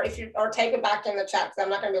hand, or type it back in the chat, because I'm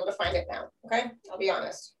not going to be able to find it now. Okay, I'll be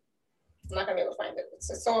honest, I'm not going to be able to find it.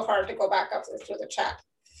 It's so hard to go back up through the chat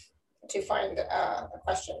to find a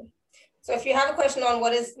question. So if you have a question on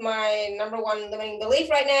what is my #1 limiting belief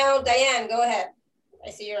right now, Diane, go ahead.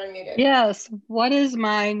 I see you're unmuted. Yes, what is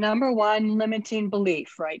my #1 limiting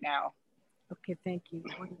belief right now? Okay, thank you.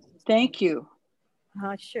 Thank you.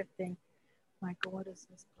 Sure thing. Michael, what is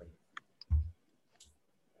this, please?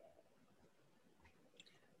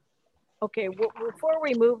 Okay, well, before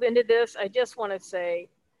we move into this, I just want to say,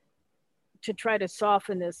 to try to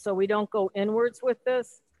soften this so we don't go inwards with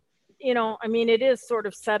this. You know, I mean, it is sort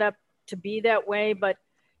of set up to be that way, but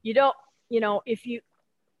you don't, you know,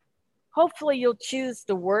 hopefully you'll choose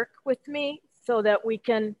to work with me so that we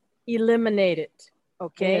can eliminate it,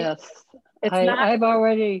 okay? Yes, I've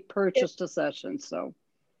already purchased a session, so.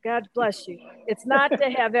 God bless you. It's not to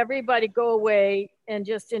have everybody go away and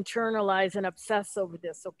just internalize and obsess over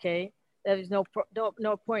this, okay? There's no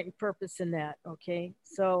point and purpose in that, okay?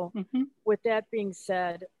 So with that being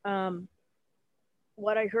said,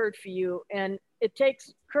 what I heard for you, and it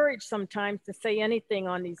takes courage sometimes to say anything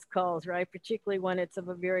on these calls, right? Particularly when it's of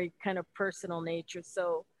a very kind of personal nature.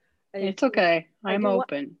 So it's okay, I'm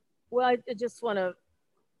open. Well, I just want to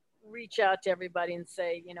reach out to everybody and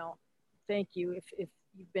say, you know, thank you if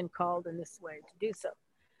you've been called in this way to do so.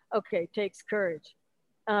 Okay, takes courage.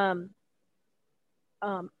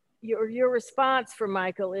 Your response for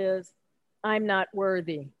Michael is, I'm not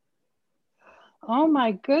worthy. Oh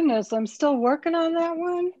my goodness, I'm still working on that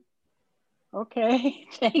one. Okay,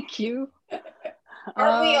 thank you.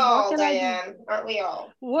 Aren't we all, Diane? Aren't we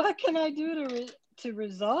all? What can I do to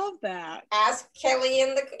resolve that? Ask Kelly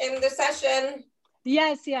in the session.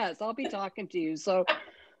 Yes, I'll be talking to you. So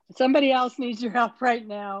somebody else needs your help right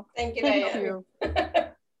now. Thank you, Diane. Thank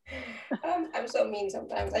you. I'm so mean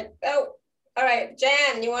sometimes. Like, oh, all right,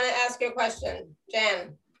 Jan, you want to ask your question?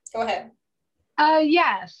 Jan, go ahead.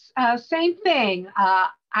 Yes, same thing.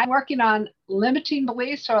 I'm working on limiting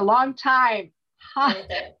beliefs for a long time.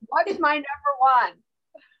 Okay. What is my #1?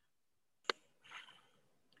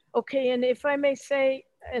 Okay, and if I may say,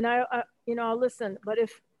 and you know, I'll listen, but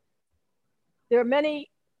if there are many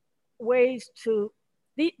ways to,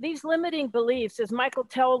 these limiting beliefs, as Michael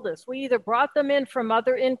told us, we either brought them in from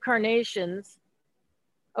other incarnations,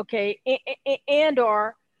 okay, and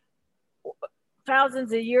or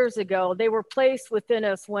thousands of years ago, they were placed within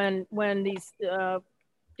us when these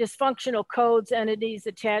dysfunctional codes, entities,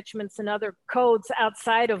 attachments, and other codes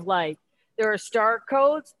outside of light. There are star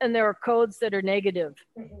codes and there are codes that are negative.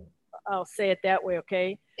 I'll say it that way,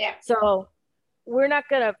 okay? Yeah. So we're not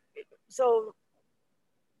gonna, so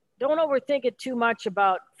don't overthink it too much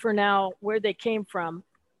about, for now, where they came from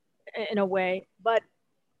in a way. But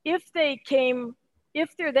if they're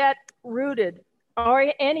that rooted,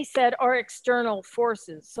 and he said, are external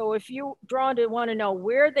forces. So if you drawn to want to know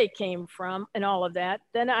where they came from and all of that,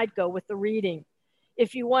 then I'd go with the reading.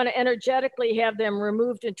 If you want to energetically have them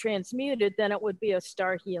removed and transmuted, then it would be a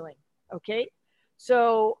star healing, okay?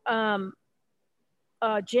 So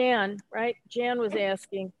Jan, right? Jan was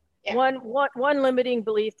asking, yeah. one limiting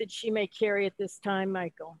belief that she may carry at this time,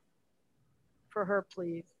 Michael, for her,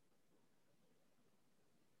 please.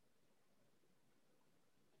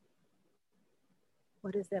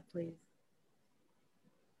 What is that, please?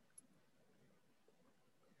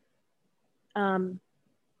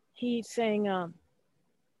 He's saying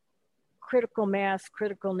critical mass,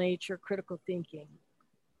 critical nature, critical thinking,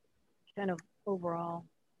 kind of overall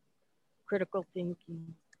critical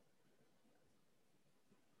thinking.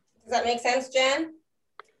 Does that make sense, Jan?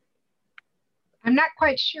 I'm not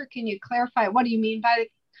quite sure. Can you clarify? What do you mean by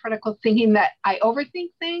critical thinking? That I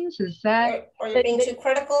overthink things? Is that? Or you're being too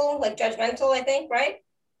critical, like judgmental, I think, right?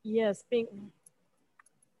 Yes, being.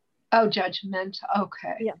 Oh, judgmental.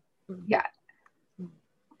 Okay. Yeah. Yeah.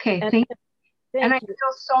 Okay. And I feel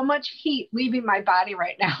so much heat leaving my body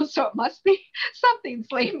right now. So it must be something's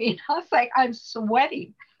leaving. I was like, I'm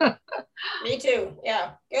sweating. Me too.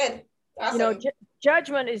 Yeah, good. Awesome. You know,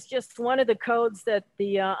 judgment is just one of the codes that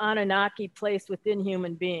the Anunnaki place within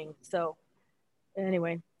human beings. So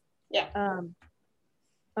anyway. Yeah.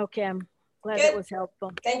 Okay, I'm glad it was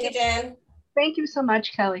helpful. Thank you, Jan. Thank you so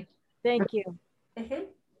much, Kelly. Thank you.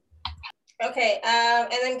 Okay,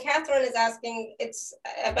 and then Catherine is asking, it's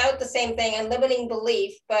about the same thing, a limiting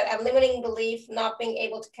belief, but a limiting belief not being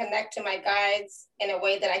able to connect to my guides in a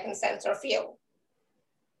way that I can sense or feel.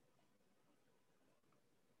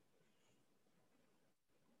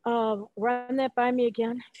 Run that by me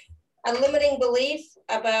again. A limiting belief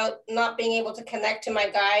about not being able to connect to my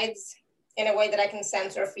guides in a way that I can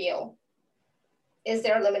sense or feel. Is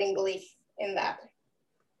there a limiting belief in that?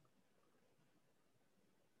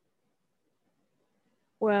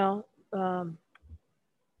 Well,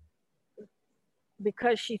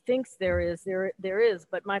 because she thinks there is,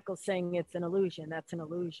 but Michael's saying it's an illusion. That's an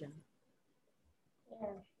illusion. Yeah.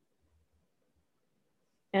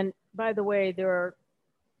 And by the way,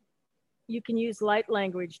 you can use light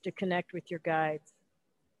language to connect with your guides.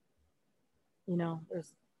 You know,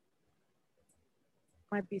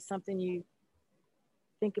 might be something you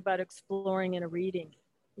think about exploring in a reading,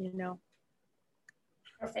 you know.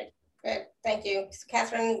 Perfect. Good. Thank you.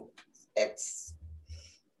 Catherine, it's,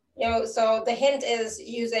 you know, so the hint is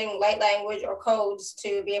using light language or codes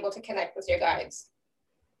to be able to connect with your guides,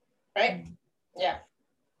 right? Yeah.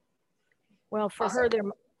 Well, for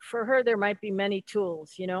her, there might be many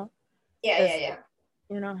tools, you know? Yeah.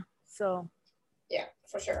 You know, so. Yeah,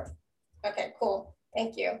 for sure. Okay, cool.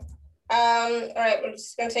 Thank you. All right, we're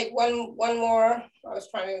just gonna take one more. I was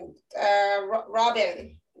trying to,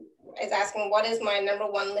 Robin is asking, what is my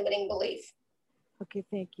 #1 limiting belief? Okay,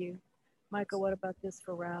 thank you. Michael, what about this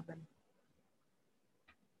for Robin?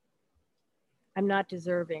 I'm not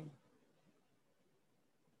deserving.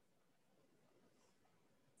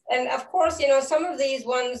 And of course, you know, some of these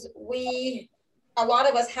ones, a lot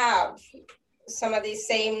of us have some of these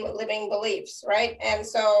same limiting beliefs, right? And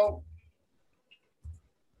so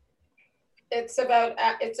it's about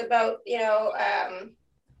you know,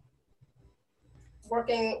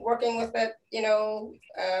 working with it, you know,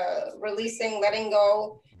 releasing, letting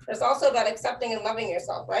go. There's also about accepting and loving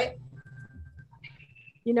yourself, right?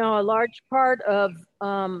 You know, a large part of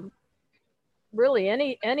really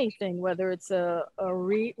anything, whether it's a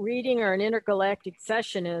reading or an intergalactic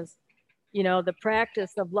session, is, you know, the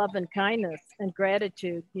practice of love and kindness and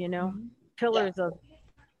gratitude, you know, pillars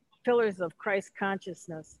of Christ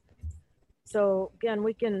consciousness. So again,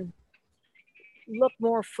 we can look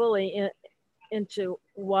more fully into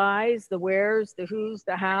whys, the wheres, the whos,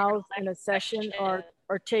 the hows in a session, or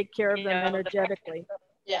take care of them energetically.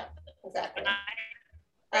 Yeah, exactly.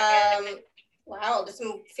 Wow, there's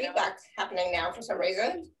some feedback happening now for some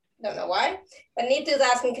reason. Don't know why. But Neeta's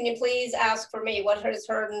asking, can you please ask for me, what is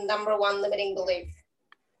her #1 limiting belief?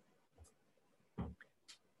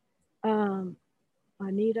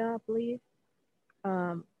 Anita, I believe.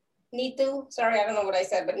 Neetu, sorry, I don't know what I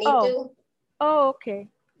said, but Neetu. Oh, okay.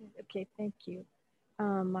 Okay, thank you.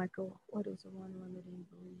 Michael, what is the one limiting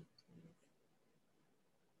belief?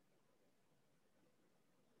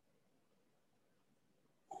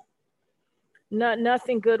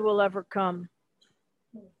 Nothing good will ever come.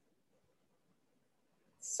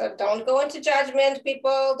 So don't go into judgment,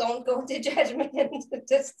 people. Don't go into judgment.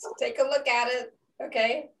 Just take a look at it,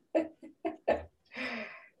 okay?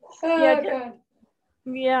 Yeah, God.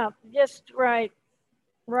 Yeah, just right.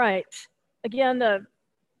 Again, the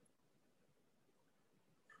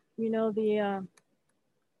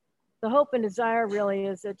hope and desire really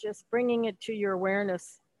is that just bringing it to your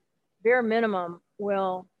awareness, bare minimum,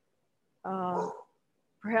 will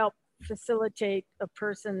help facilitate a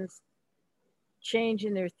person's change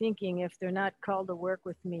in their thinking if they're not called to work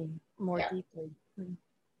with me more deeply.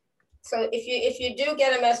 So if you do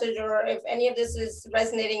get a message, or if any of this is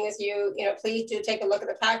resonating with you, you know, please do take a look at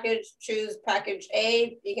the package, choose package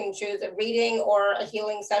A. You can choose a reading or a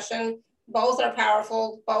healing session. Both are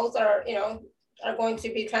powerful. Both are, you know, are going to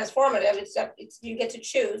be transformative. It's you get to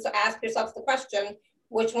choose. So ask yourself the question,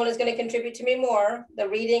 which one is going to contribute to me more, the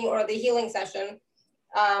reading or the healing session?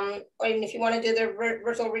 Or even if you want to do the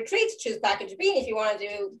virtual retreats, choose package B. If you want to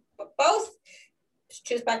do both,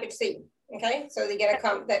 choose package C. Okay, so you get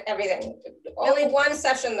everything. Only one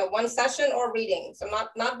session though, one session or reading. So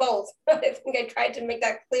not both. I think I tried to make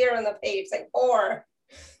that clear on the page, like or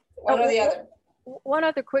one or the other. One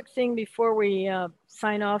other quick thing before we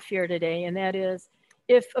sign off here today, and that is,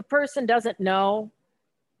 if a person doesn't know,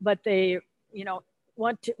 but they, you know,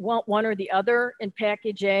 want one or the other in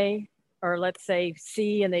package A, or let's say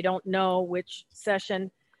C, and they don't know which session,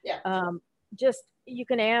 just, you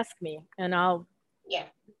can ask me and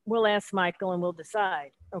we'll ask Michael and we'll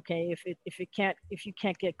decide. Okay, if you can't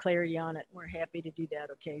get clarity on it, we're happy to do that.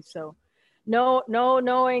 Okay, so no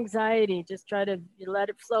anxiety, just try to let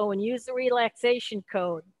it flow and use the relaxation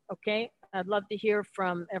code. Okay, I'd love to hear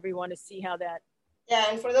from everyone to see how that. Yeah,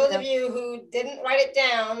 and for those of you who didn't write it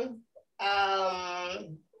down, I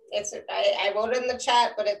wrote it in the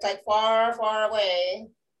chat, but it's like far away.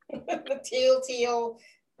 The teal,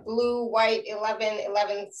 blue, white, 11,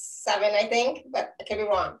 11, 7, I think, but I could be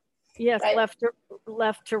wrong. Yes, right?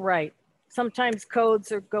 left to right. Sometimes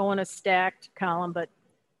codes are going a stacked column, but.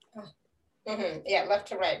 Yeah, left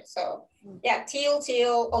to right. So yeah, teal,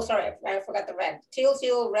 oh, sorry, I forgot the red.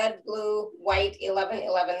 Teal, red, blue, white, 11,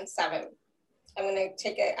 11, 7. I'm gonna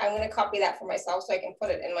copy that for myself so I can put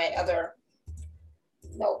it in my other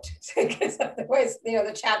note. Because otherwise,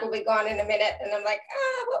 the chat will be gone in a minute and I'm like,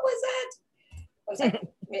 what was that? 1 second.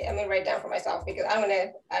 I'm gonna write down for myself because I'm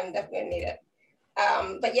definitely gonna need it.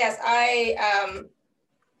 But yes,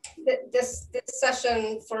 this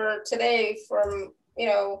session for today,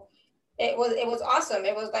 it was awesome.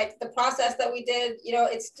 It was like the process that we did,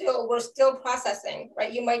 we're still processing,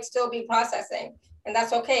 right? You might still be processing, and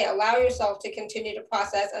that's okay. Allow yourself to continue to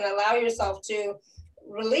process and allow yourself to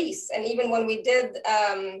release. And even when we did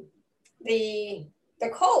the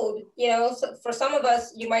code, so for some of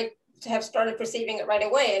us, you might have started perceiving it right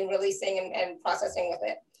away and releasing and processing with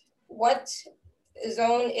it. What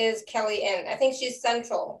zone is Kelly in? I think she's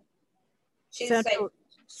central. She's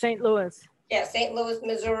St. Louis. Yeah, St. Louis,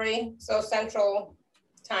 Missouri, so central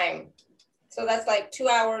time. So that's like 2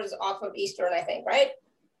 hours off of Eastern, I think, right?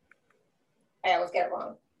 I always get it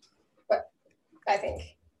wrong, but I think.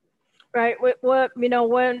 Right, when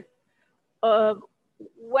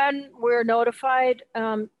we're notified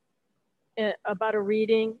about a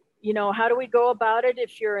reading, how do we go about it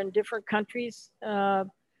if you're in different countries?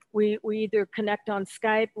 We either connect on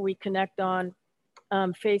Skype, we connect on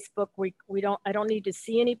Facebook. I don't need to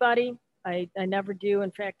see anybody. I never do.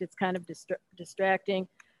 In fact, it's kind of distracting.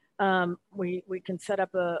 We can set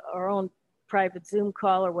up our own private Zoom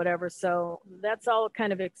call or whatever. So that's all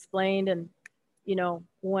kind of explained, and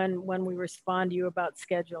when we respond to you about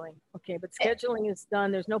scheduling. Okay, but scheduling is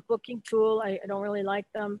done. There's no booking tool. I don't really like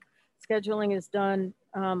them. Scheduling is done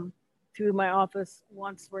through my office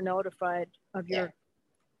once we're notified of your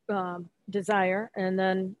desire, and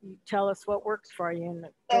then you tell us what works for you.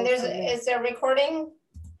 And is there recording?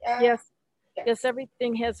 Yes,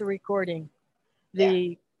 everything has a recording.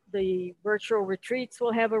 The virtual retreats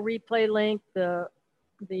will have a replay link. The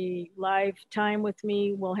live time with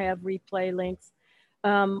me will have replay links.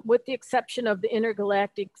 With the exception of the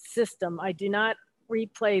intergalactic system, I do not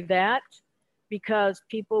replay that because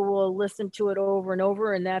people will listen to it over and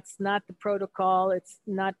over, and that's not the protocol. It's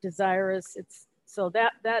not desirous. So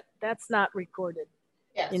that's not recorded.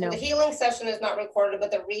 Yeah, so the healing session is not recorded, but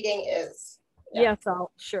the reading is. Yeah. Yes,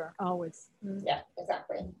 sure, always. Yeah,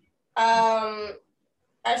 exactly.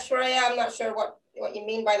 Aishwarya, I'm not sure what you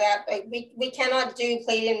mean by that. Like, we cannot do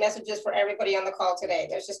Pleiadian messages for everybody on the call today.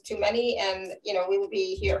 There's just too many, and we would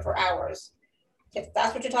be here for hours. If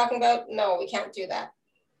that's what you're talking about, no, we can't do that.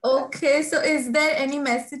 Okay, so is there any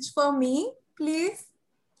message for me, please?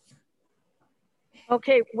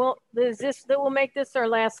 Okay, well, we'll make this our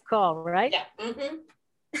last call, right? Yeah.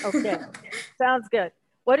 Okay, sounds good.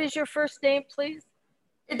 What is your first name, please?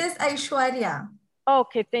 It is Aishwarya.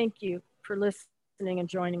 Okay, thank you for listening and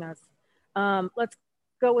joining us. Let's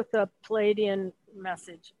go with a Pleiadian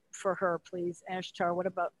message for her, please. Ashtar, what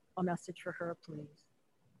about a message for her, please?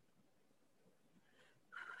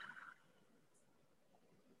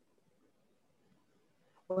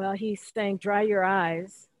 Well, he's saying dry your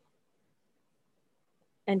eyes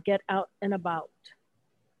and get out and about.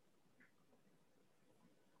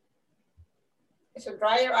 So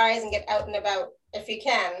dry your eyes and get out and about if you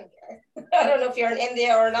can. I don't know if you're in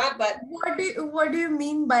India or not, but. What do you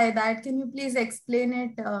mean by that? Can you please explain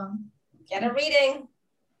it? Get a reading.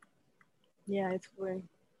 Yeah,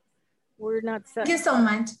 we're not set. Thank you so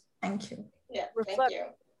much. Thank you. Yeah, thank you.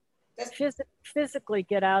 Physically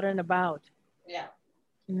get out and about. Yeah.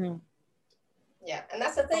 Mm-hmm. Yeah, and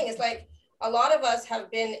that's the thing. It's like a lot of us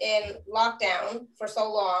have been in lockdown for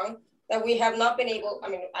so long that we have not been able, I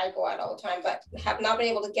mean, I go out all the time, but have not been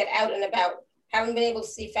able to get out and about, haven't been able to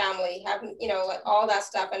see family, haven't, like all that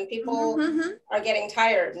stuff. And people are getting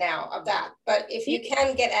tired now of that. But if you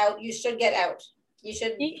can get out, you should get out. You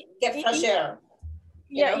should get fresh air.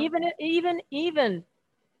 Yeah, even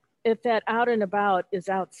if that out and about is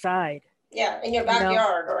outside, Yeah, in your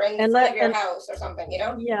backyard, or in front of your house or something, you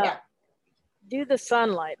know? Yeah. Do the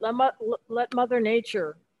sunlight. Let Mother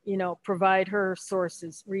Nature, you know, provide her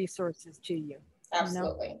resources to you.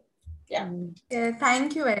 Absolutely. You know? Yeah. Yeah.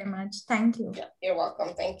 Thank you very much. Thank you. Yeah, you're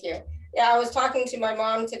welcome. Thank you. Yeah, I was talking to my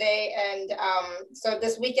mom today, and so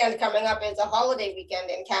this weekend coming up is a holiday weekend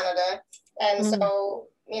in Canada. And so,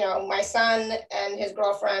 you know, my son and his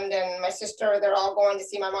girlfriend and my sister, they're all going to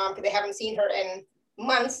see my mom because they haven't seen her in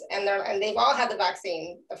months, and they've all had the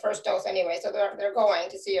vaccine, the first dose anyway. So they're going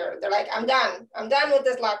to see her. They're like, I'm done with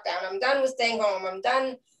this lockdown. I'm done with staying home. I'm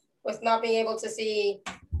done with not being able to see,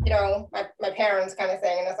 you know, my parents, kind of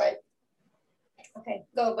thing. And it's like, okay,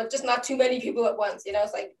 go, but just not too many people at once, you know.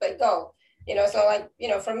 It's like, but go, you know. So like, you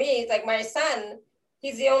know, for me, it's like my son,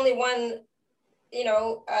 he's the only one, you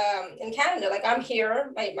know, in Canada. Like I'm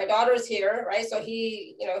here, my daughter's here, right? So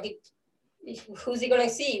he, you know, who's he going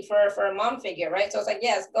to see for a mom figure, right? So it's like,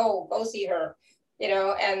 yes, go see her, you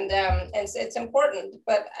know. And it's important.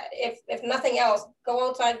 But if nothing else, go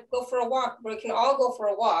outside, go for a walk. We can all go for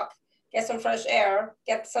a walk, get some fresh air,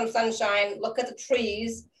 get some sunshine, look at the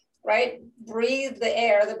trees, right? Breathe the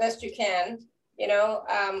air the best you can, you know.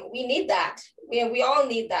 We need that. We all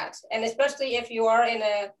need that. And especially if you are in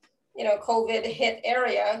a, you know, COVID hit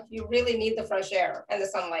area, you really need the fresh air and the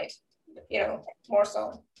sunlight, you know, more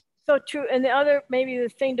so. So true. And the other, maybe the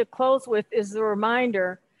thing to close with is the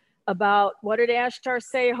reminder about, what did Ashtar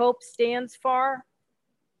say hope stands for?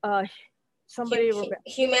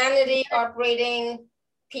 Humanity operating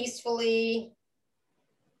peacefully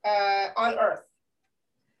on Earth.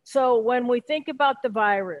 So when we think about the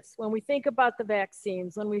virus, when we think about the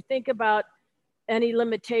vaccines, when we think about any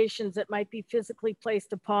limitations that might be physically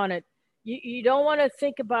placed upon it, you don't want to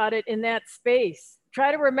think about it in that space.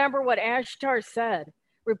 Try to remember what Ashtar said.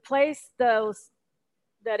 Replace that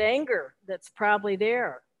anger that's probably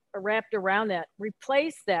there or wrapped around that.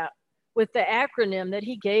 Replace that with the acronym that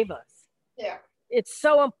he gave us. Yeah. It's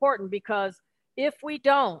so important, because if we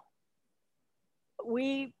don't,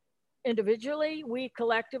 we individually, we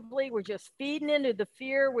collectively, we're just feeding into the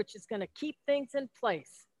fear, which is going to keep things in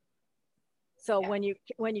place. So when you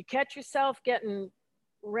catch yourself getting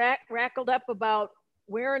rackled up about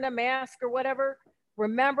wearing a mask or whatever,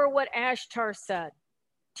 remember what Ashtar said.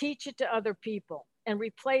 Teach it to other people and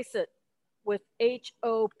replace it with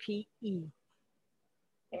HOPE.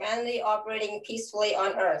 Humanity operating peacefully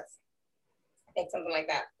on Earth. I think something like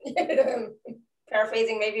that.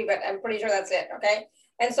 Paraphrasing maybe, but I'm pretty sure that's it, okay?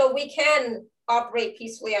 And so we can operate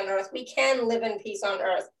peacefully on Earth. We can live in peace on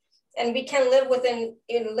Earth. And we can live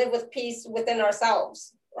with peace within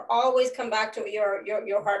ourselves. Always come back to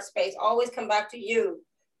your heart space. Always come back to you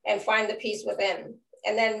and find the peace within.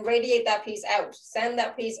 And then radiate that peace out. Send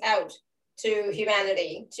that peace out to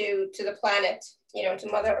humanity, to the planet, you know,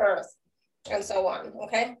 to Mother Earth, and so on,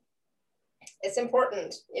 okay? It's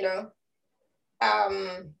important, you know.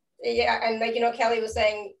 Yeah, and like, you know, Kelly was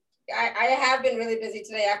saying, I have been really busy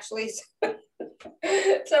today, actually.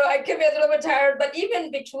 So I could be a little bit tired, but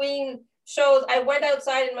even between shows, I went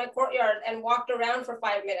outside in my courtyard and walked around for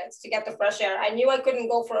 5 minutes to get the fresh air. I knew I couldn't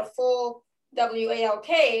go for a full WALK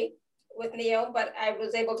with Neil, but I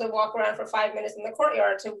was able to walk around for 5 minutes in the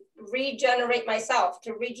courtyard to regenerate myself,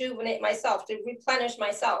 to rejuvenate myself, to replenish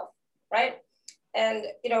myself, right? And,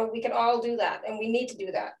 you know, we can all do that, and we need to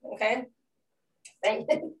do that, okay?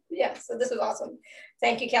 Yeah, so this was awesome.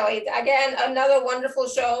 Thank you, Kelly. Again, another wonderful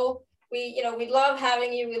show. We love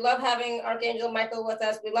having you. We love having Archangel Michael with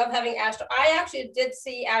us. We love having Ashtar. I actually did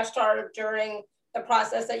see Ashtar during the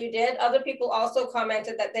process that you did. Other people also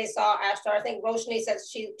commented that they saw Ashtar. I think Roshni said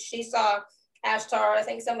she saw Ashtar. I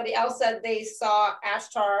think somebody else said they saw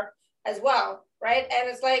Ashtar as well, right? And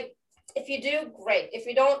it's like, if you do, great. If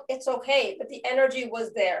you don't, it's okay. But the energy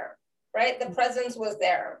was there, right? The presence was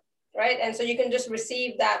there, right? And so you can just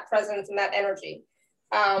receive that presence and that energy.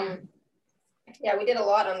 Yeah, we did a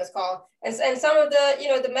lot on this call. And some of the, you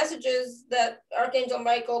know, the messages that Archangel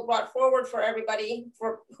Michael brought forward for everybody,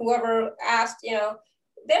 for whoever asked, you know,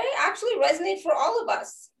 they actually resonate for all of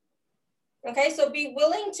us. Okay, so be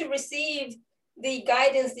willing to receive the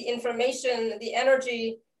guidance, the information, the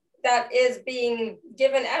energy that is being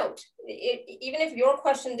given out. Even if your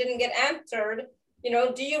question didn't get answered, you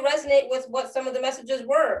know, do you resonate with what some of the messages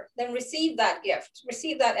were? Then receive that gift,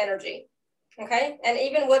 receive that energy. Okay, and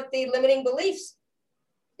even with the limiting beliefs,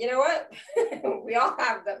 you know what? We all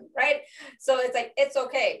have them, right? So it's like, it's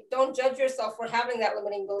okay. Don't judge yourself for having that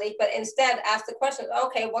limiting belief, but instead ask the question,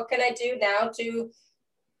 okay, what can I do now to, you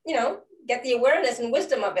know, get the awareness and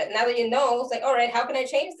wisdom of it? Now that you know, it's like, all right, how can I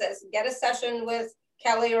change this? Get a session with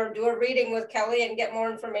Kelly or do a reading with Kelly and get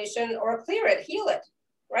more information, or clear it, heal it,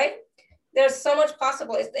 right? there's so much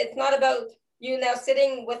possible. It's not about you now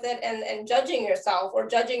sitting with it and judging yourself or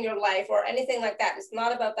judging your life or anything like that. It's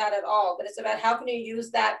not about that at all, but it's about how can you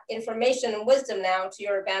use that information and wisdom now to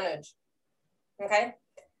your advantage. Okay.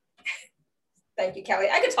 Thank you, Kelly.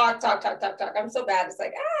 I could talk. I'm so bad. It's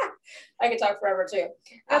like, I could talk forever too.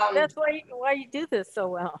 That's why you do this so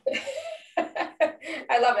well.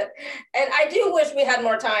 I love it. And I do wish we had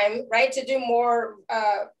more time, right, to do more,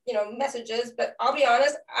 messages, but I'll be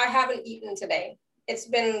honest, I haven't eaten today. It's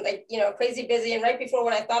been like, crazy busy. And right before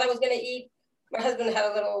when I thought I was going to eat, my husband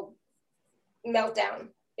had a little meltdown,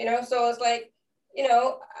 so it's like,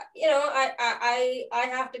 I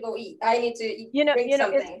have to go eat. I need to eat, drink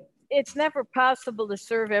something. It's never possible to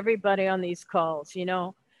serve everybody on these calls,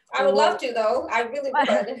 I would love to, though. I really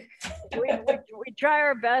would. we try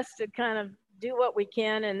our best to kind of do what we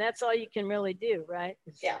can, and that's all you can really do, right?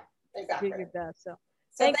 Yeah, exactly. Do your best. So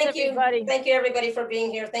thank you, everybody. Thank you, everybody, for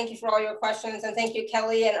being here. Thank you for all your questions, and thank you,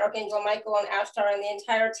 Kelly and Archangel Michael and Ashtar and the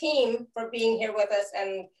entire team for being here with us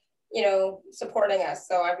and supporting us.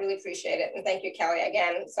 So I really appreciate it, and thank you, Kelly,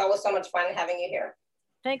 again. It's always so much fun having you here.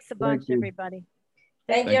 Thanks a bunch, everybody.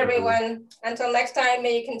 Thank you, everyone. Until next time,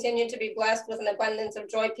 may you continue to be blessed with an abundance of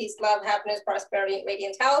joy, peace, love, happipness, prosperity, and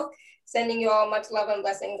radiant health. Sending you all much love and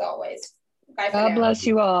blessings always. Bye for now. God bless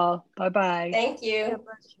you all. Bye-bye. Thank you. God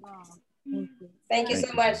bless you all. Thank you. Thank you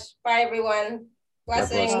so much. Bye, everyone.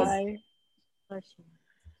 Blessings. Bye. Bless you.